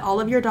let me pet all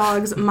of your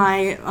dogs.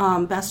 My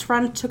best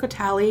friend took a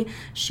tally.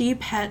 She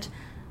pet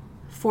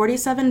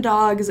 47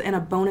 dogs and a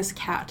bonus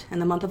cat in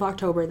the month of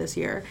October this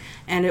year.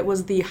 And it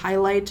was the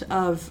highlight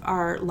of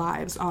our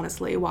lives,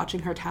 honestly,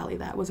 watching her tally.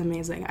 That was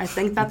amazing. I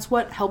think that's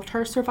what helped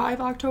her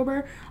survive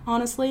October,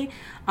 honestly.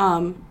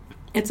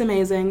 It's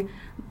amazing.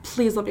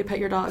 Please let me pet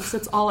your dogs.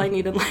 That's all I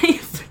need in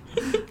life.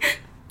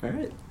 All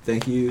right.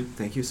 Thank you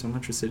so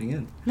much for sitting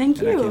in.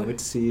 Thank you. And I can't wait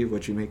to see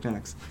what you make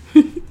next.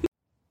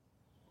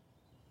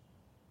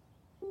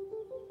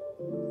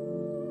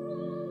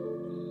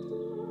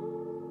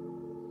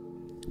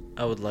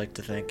 I would like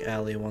to thank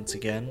Allie once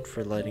again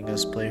for letting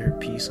us play her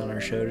piece on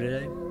our show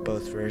today,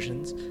 both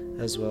versions,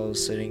 as well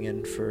as sitting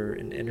in for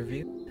an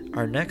interview.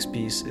 Our next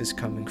piece is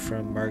coming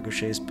from Margot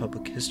Shea's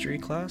public history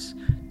class,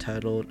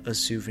 titled A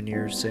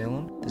Souvenir of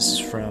Salem. This is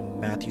from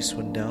Matthew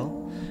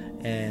Swindell,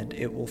 and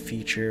it will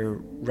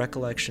feature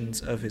recollections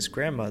of his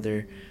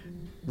grandmother,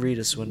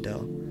 Rita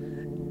Swindell.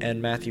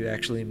 And Matthew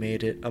actually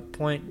made it a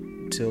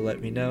point to let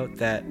me know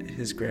that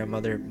his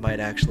grandmother might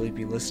actually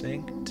be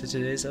listening to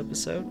today's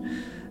episode.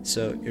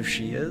 So if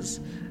she is,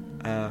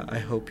 I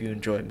hope you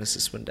enjoy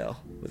Mrs. Swindell.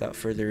 Without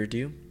further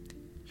ado,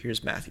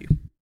 here's Matthew.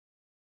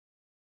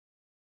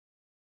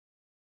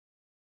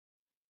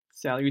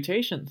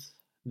 Salutations!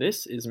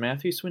 This is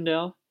Matthew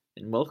Swindell,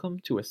 and welcome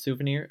to A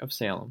Souvenir of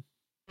Salem.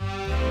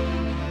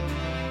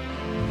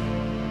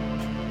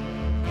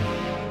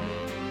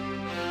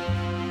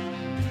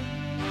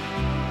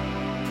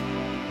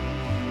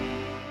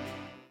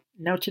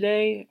 Now,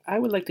 today, I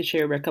would like to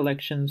share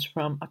recollections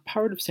from a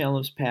part of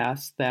Salem's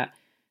past that,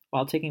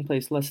 while taking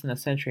place less than a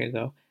century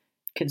ago,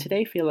 can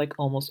today feel like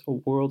almost a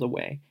world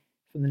away,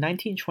 from the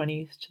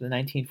 1920s to the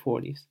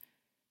 1940s.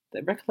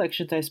 The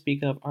recollections I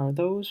speak of are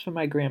those from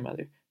my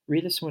grandmother,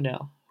 Rita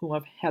Swindell, whom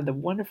I've had the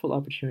wonderful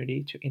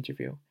opportunity to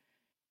interview.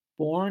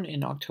 Born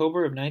in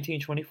October of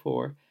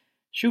 1924,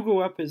 she grew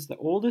up as the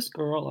oldest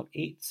girl of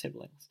 8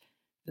 siblings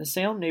in the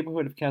Salem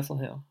neighborhood of Castle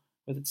Hill,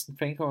 with its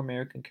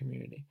Franco-American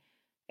community,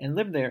 and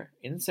lived there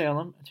in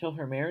Salem until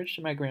her marriage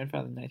to my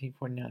grandfather in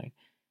 1949,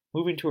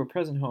 moving to her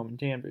present home in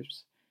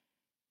Danvers.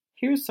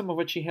 Here's some of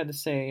what she had to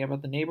say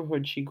about the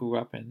neighborhood she grew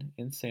up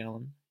in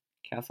Salem,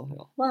 Castle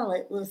Hill. Well,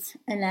 it was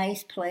a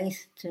nice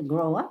place to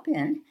grow up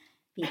in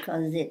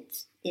because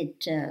it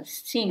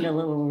seemed a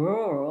little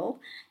rural,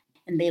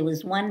 and there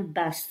was one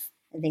bus,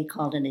 they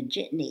called it a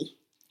jitney,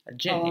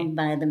 owned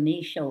by the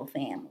Michaud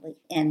family,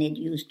 and it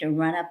used to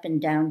run up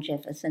and down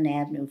Jefferson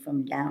Avenue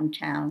from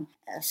downtown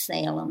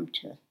Salem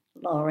to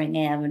Loring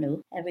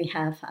Avenue every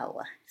half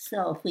hour.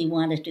 So if we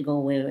wanted to go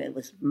where it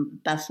was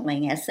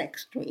bustling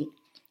Essex Street,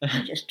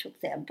 we just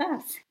took that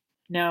bus.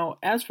 Now,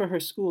 as for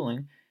her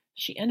schooling,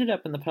 she ended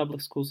up in the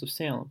public schools of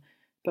Salem,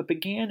 but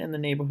began in the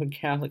neighborhood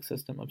Catholic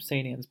system of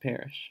St. Anne's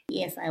Parish.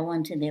 Yes, I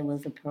went to, there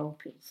was a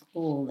parochial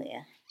school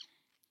there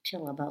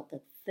till about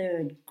the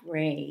 3rd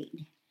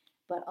grade,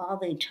 but all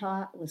they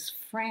taught was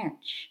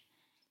French,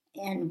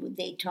 and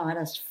they taught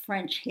us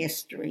French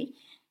history,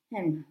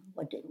 and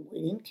we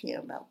didn't care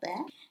about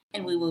that.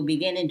 And we were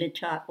beginning to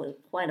talk with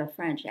quite a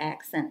French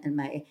accent, and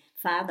my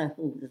father,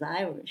 who was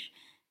Irish,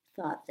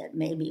 thought that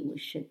maybe we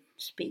should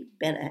speak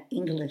better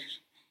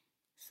English.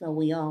 So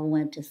we all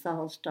went to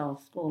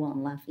Salzstall School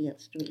on Lafayette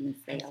Street in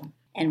Salem,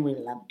 and we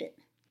loved it.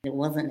 It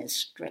wasn't as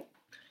strict,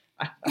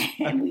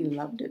 and we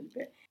loved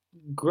it.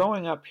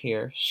 Growing up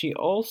here, she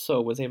also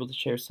was able to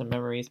share some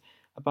memories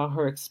about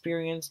her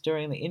experience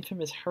during the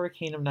infamous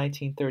hurricane of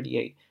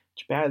 1938,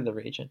 which battered the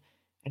region,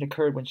 and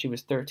occurred when she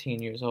was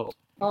 13 years old.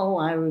 Oh,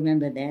 I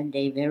remember that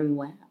day very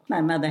well.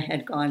 My mother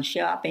had gone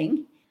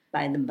shopping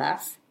by the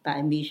bus,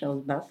 by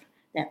Michaud's bus,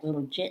 that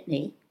little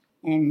jitney,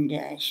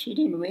 and she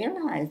didn't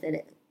realize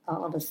that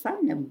all of a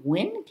sudden a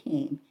wind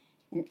came.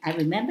 And I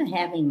remember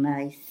having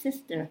my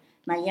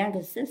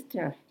younger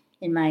sister,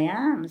 in my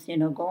arms,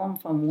 going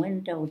from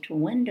window to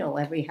window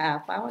every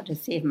half hour to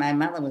see if my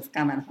mother was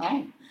coming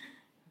home.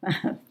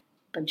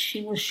 But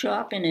she was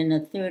shopping in the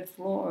 3rd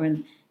floor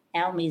in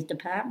Almy's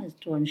department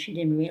store, and she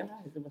didn't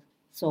realize it was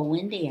so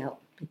windy out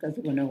because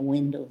there were no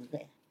windows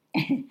there.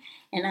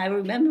 And I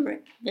remember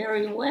it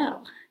very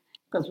well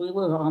because we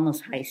were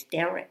almost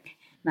hysteric.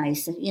 My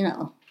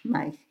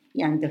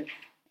younger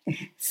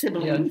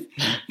siblings.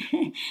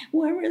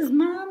 Where is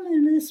Mom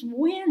in this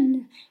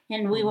wind?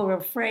 And we were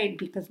afraid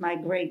because my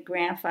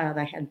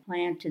great-grandfather had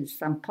planted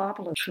some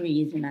poplar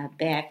trees in our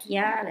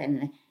backyard,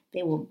 and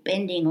they were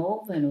bending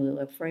over, and we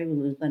were afraid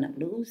we were going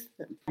to lose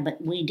them.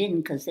 But we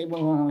didn't because they were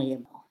only,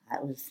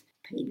 I was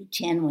maybe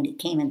 10 when he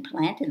came and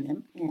planted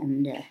them,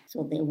 and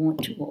so they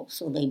weren't too old,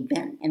 so they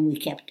bent, and we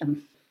kept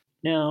them.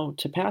 Now,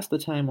 to pass the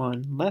time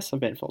on less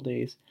eventful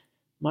days,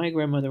 my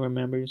grandmother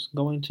remembers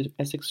going to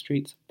Essex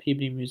Street's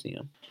Peabody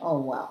Museum. Oh,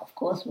 well, of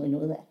course we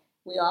knew that.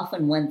 We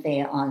often went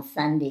there on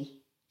Sunday.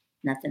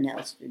 Nothing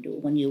else to do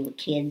when you were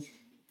kids.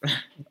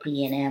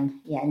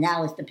 P&M. Yeah,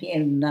 now it's the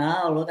P&M.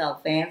 Now, look how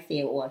fancy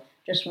it was.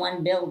 Just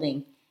one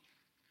building.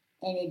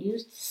 And it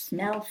used to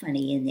smell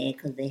funny in there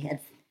because they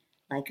had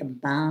like a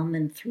balm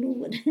and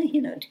fluid,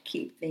 to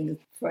keep things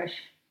fresh.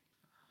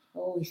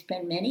 Oh, we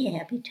spent many a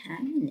happy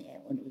time in there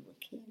when we were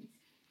kids.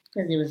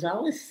 Because there was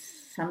always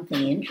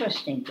something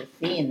interesting to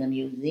see in the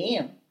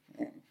museum.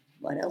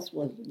 What else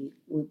was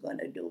we going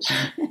to do?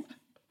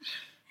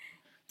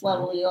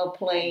 Well, we all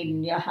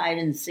played hide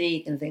and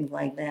seek and things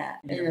like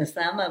that in the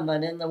summer,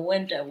 but in the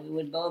winter, we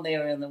would go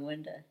there in the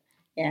winter.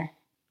 Yeah.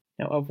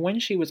 Now, of when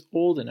she was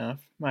old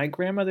enough, my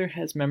grandmother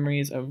has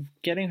memories of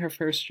getting her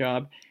first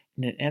job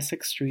in an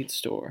Essex Street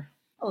store.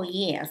 Oh,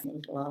 yes. There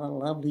was a lot of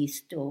lovely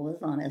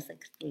stores on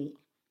Essex Street.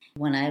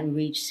 When I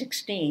reached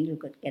 16, you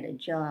could get a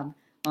job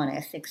on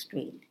Essex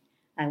Street.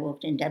 I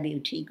worked in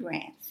W.T.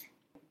 Grant's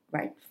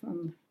right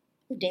from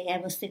the day I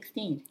was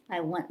 16.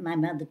 My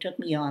mother took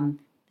me on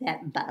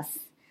that bus,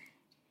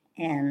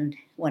 and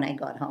when I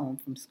got home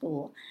from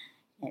school,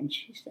 and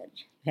she said,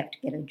 you have to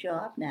get a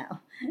job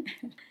now.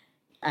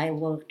 I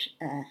worked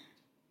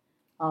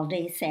all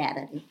day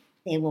Saturday.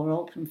 They were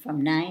open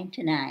from 9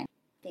 to 9. I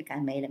think I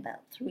made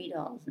about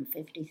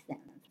 $3.50.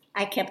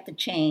 I kept the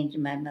change,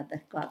 and my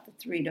mother got the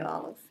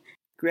 $3.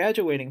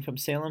 Graduating from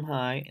Salem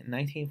High in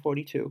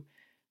 1942,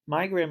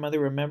 my grandmother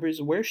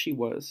remembers where she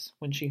was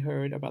when she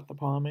heard about the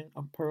bombing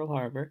of Pearl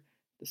Harbor,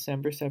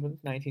 December 7,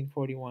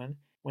 1941,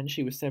 when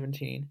she was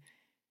 17,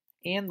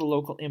 and the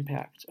local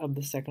impact of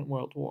the Second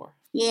World War.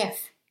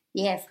 Yes,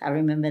 I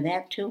remember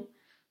that too.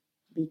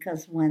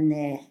 Because when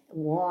they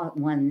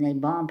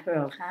bombed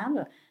Pearl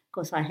Harbor, of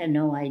course I had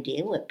no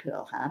idea what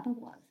Pearl Harbor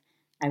was.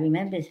 I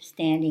remember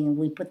standing and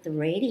we put the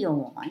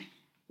radio on.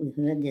 We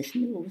heard this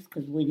news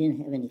because we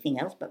didn't have anything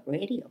else but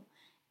radio.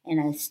 And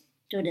I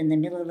stood in the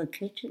middle of the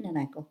kitchen, and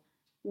I go,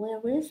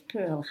 where is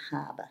Pearl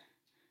Harbor?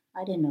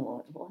 I didn't know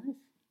what it was.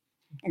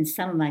 And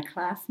some of my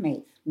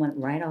classmates went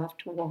right off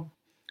to war.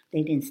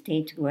 They didn't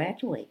stay to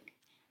graduate.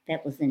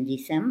 That was in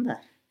December.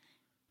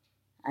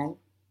 I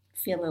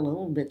feel a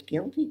little bit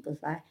guilty because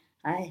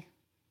I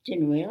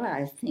didn't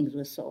realize things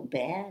were so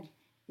bad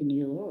in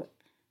Europe.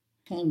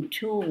 Came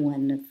to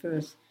when the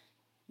first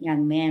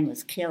young man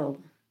was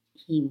killed.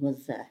 He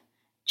was a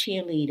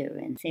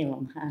cheerleader in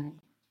Salem High.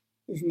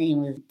 His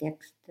name was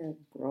Dexter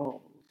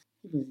Groves.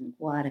 He was in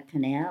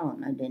Guadalcanal,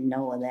 and I didn't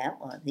know what that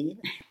was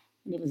either.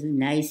 And he was a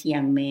nice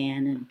young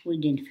man, and we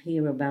didn't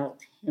hear about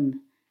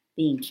him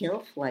being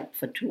killed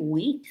for 2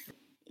 weeks.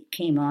 It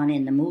came on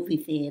in the movie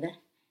theater.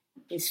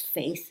 His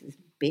face as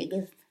big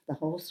as the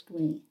whole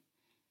screen,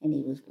 and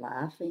he was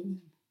laughing.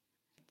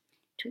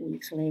 2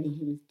 weeks later,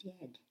 he was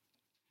dead.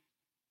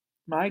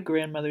 My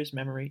grandmother's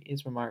memory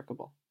is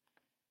remarkable.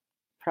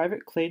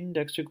 Private Clayton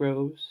Dexter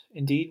Groves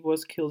indeed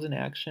was killed in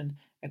action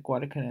at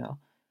Guadalcanal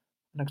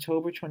on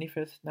October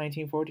 25th,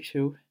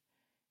 1942,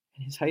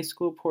 and his high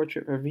school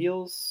portrait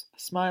reveals a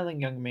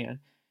smiling young man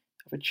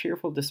of a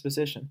cheerful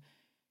disposition,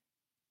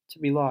 to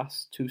be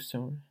lost too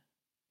soon.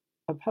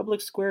 A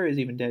public square is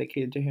even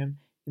dedicated to him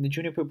in the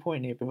Juniper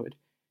Point neighborhood,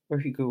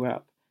 where he grew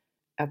up,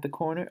 at the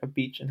corner of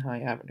Beach and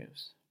High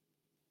Avenues.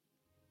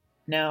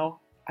 Now,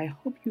 I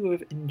hope you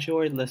have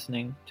enjoyed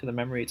listening to the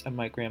memories of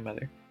my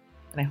grandmother,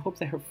 and I hope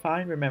that her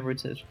fine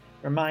remembrances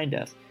remind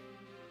us,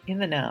 in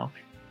the now,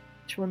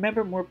 to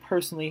remember more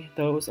personally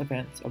those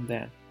events of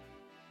then.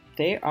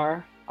 They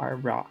are our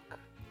rock,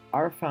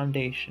 our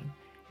foundation,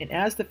 and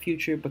as the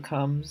future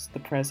becomes the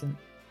present,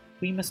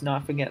 we must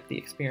not forget the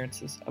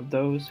experiences of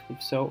those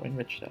who've so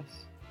enriched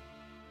us.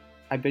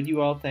 I bid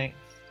you all thanks,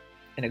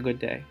 and a good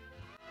day.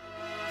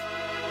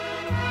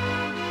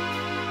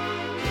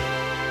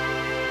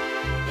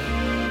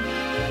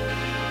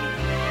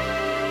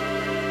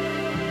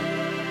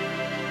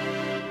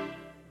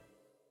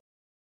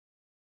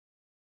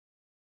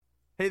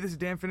 Hey, this is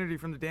Dan Finnerty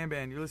from the Dan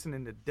Band. You're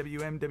listening to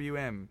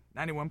WMWM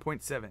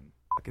 91.7,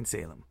 fucking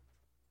Salem.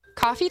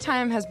 Coffee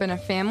Time has been a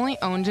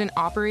family-owned and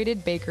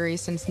operated bakery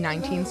since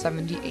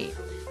 1978.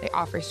 They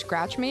offer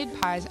scratch-made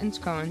pies and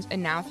scones,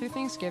 and now through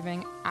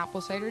Thanksgiving,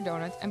 apple cider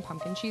donuts and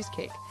pumpkin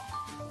cheesecake.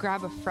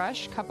 Grab a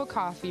fresh cup of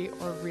coffee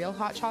or real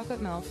hot chocolate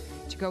milk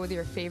to go with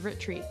your favorite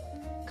treat.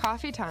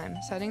 Coffee Time,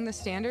 setting the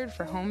standard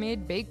for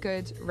homemade baked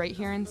goods right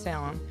here in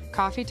Salem.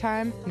 Coffee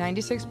Time,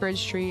 96 Bridge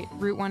Street,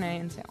 Route 1A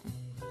in Salem.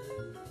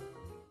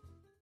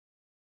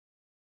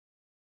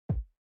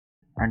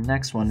 Our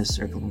next one is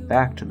circling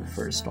back to the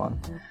first one.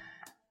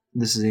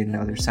 This is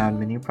another sound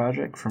mini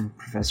project from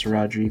Professor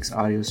Rodrigue's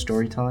audio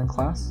storytelling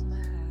class,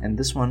 and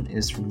this one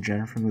is from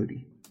Jennifer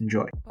Moody.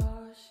 Enjoy.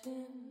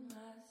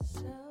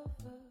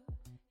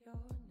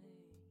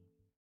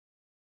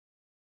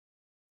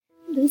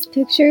 This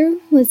picture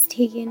was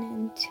taken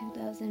in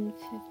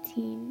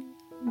 2015,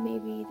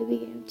 maybe the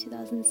beginning of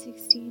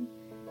 2016.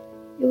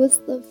 It was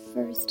the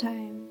first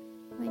time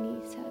my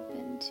niece had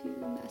been to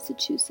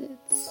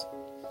Massachusetts.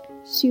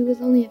 She was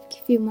only a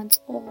few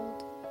months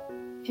old,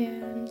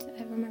 and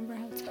I remember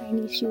how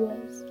tiny she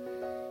was,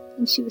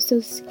 and she was so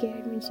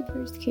scared when she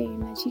first came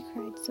that she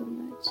cried so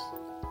much.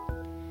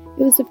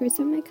 It was the first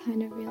time I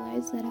kind of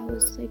realized that I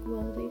was like,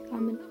 well, like,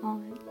 I'm an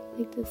aunt,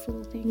 like, this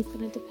little thing's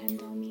gonna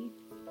depend on me.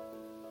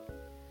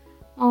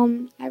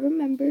 I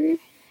remember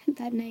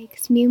that night,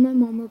 because me and my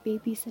mom were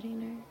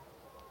babysitting her,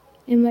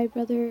 and my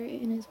brother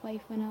and his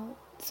wife went out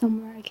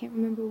somewhere, I can't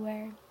remember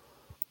where.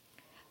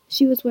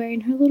 She was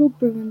wearing her little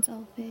Bruins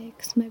outfit,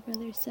 because my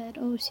brother said,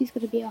 oh, she's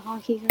going to be a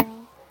hockey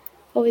girl,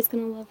 always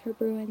going to love her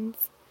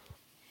Bruins.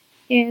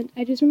 And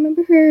I just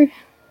remember her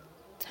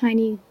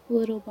tiny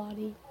little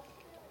body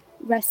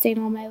resting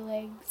on my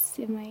legs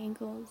and my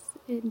ankles,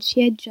 and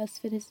she had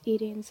just finished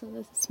eating, so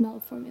the smell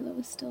of formula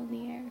was still in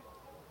the air.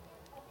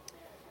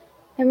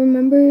 I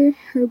remember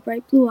her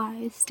bright blue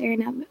eyes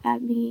staring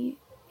at me,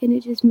 and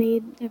it just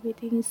made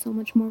everything so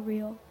much more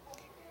real.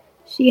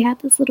 She had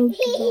this little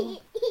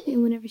giggle,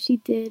 and whenever she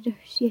did,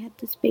 she had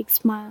this big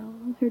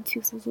smile, her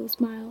toothless little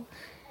smile.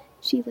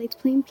 She liked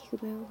playing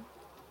peekaboo.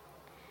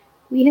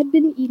 We had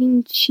been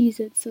eating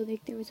Cheez-Its, so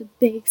like there was a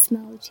big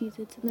smell of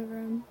Cheez-Its in the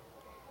room.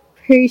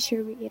 Pretty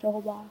sure we ate a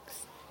whole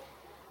box.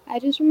 I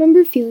just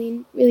remember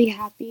feeling really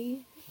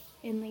happy,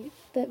 and like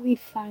that we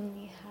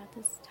finally had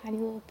this tiny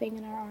little thing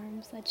in our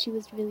arms, that she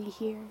was really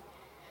here.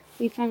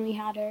 We finally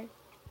had her.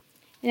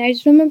 And I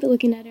just remember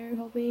looking at her,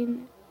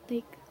 hoping,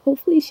 like,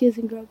 hopefully she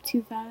doesn't grow up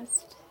too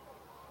fast.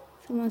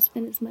 So I want to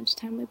spend as much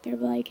time with her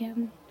as I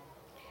can.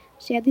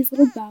 She had these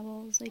little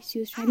babbles, like she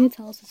was trying to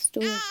tell us a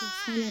story. She was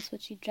telling us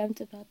what she dreamt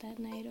about that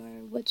night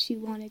or what she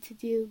wanted to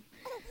do.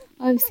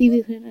 Obviously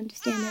we couldn't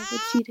understand her,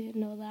 but she didn't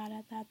know that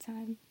at that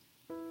time.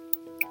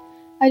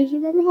 I just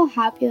remember how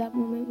happy that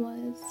moment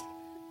was.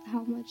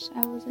 How much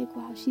I was like,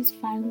 wow, she's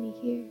finally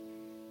here.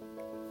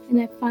 And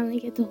I finally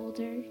get to hold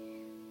her.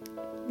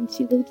 And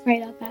she looked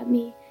right up at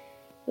me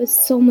with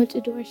so much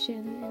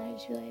adoration, and I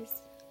just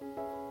realized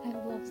I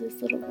love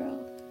this little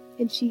girl,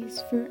 and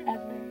she's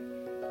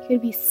forever it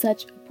would be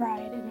such a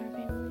pride in our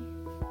family.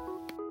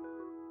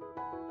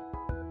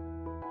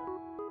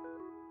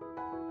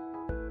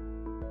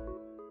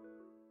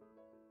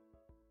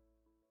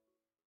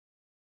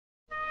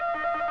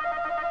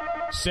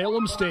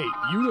 Salem State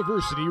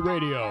University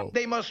Radio.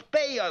 They must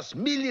pay us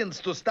millions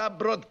to stop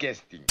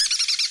broadcasting.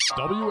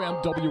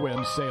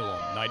 WMWM Salem,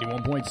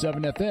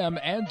 91.7 FM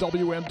and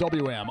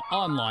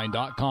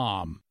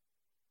WMWMonline.com.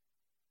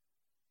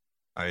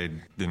 I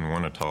didn't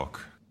want to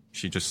talk.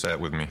 She just sat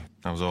with me.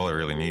 That was all I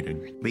really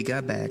needed. We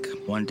got back.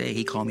 One day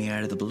he called me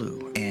out of the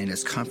blue, and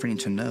it's comforting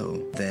to know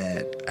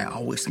that I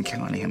always can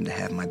count on him to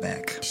have my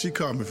back. She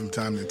called me from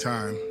time to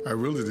time. I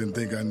really didn't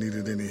think I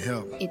needed any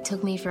help. It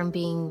took me from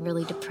being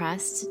really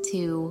depressed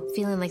to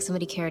feeling like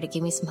somebody cared. It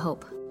gave me some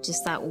hope.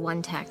 Just that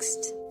one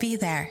text. Be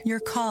there. Your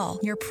call,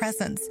 your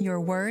presence, your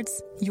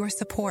words, your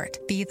support.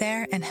 Be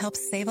there and help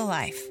save a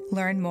life.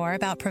 Learn more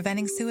about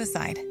preventing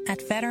suicide at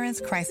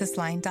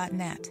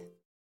veteranscrisisline.net.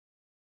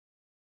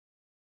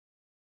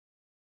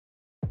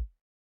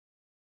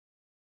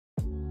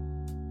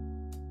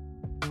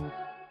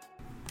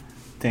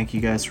 Thank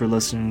you guys for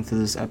listening to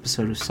this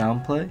episode of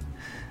Soundplay.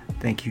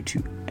 Thank you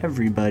to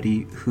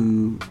everybody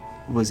who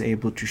was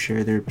able to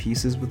share their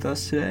pieces with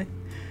us today.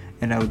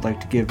 And I would like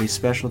to give a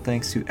special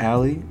thanks to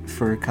Allie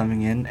for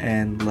coming in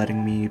and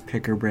letting me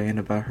pick her brain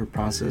about her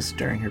process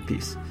during her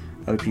piece.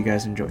 I hope you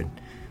guys enjoyed.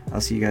 I'll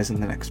see you guys in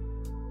the next one.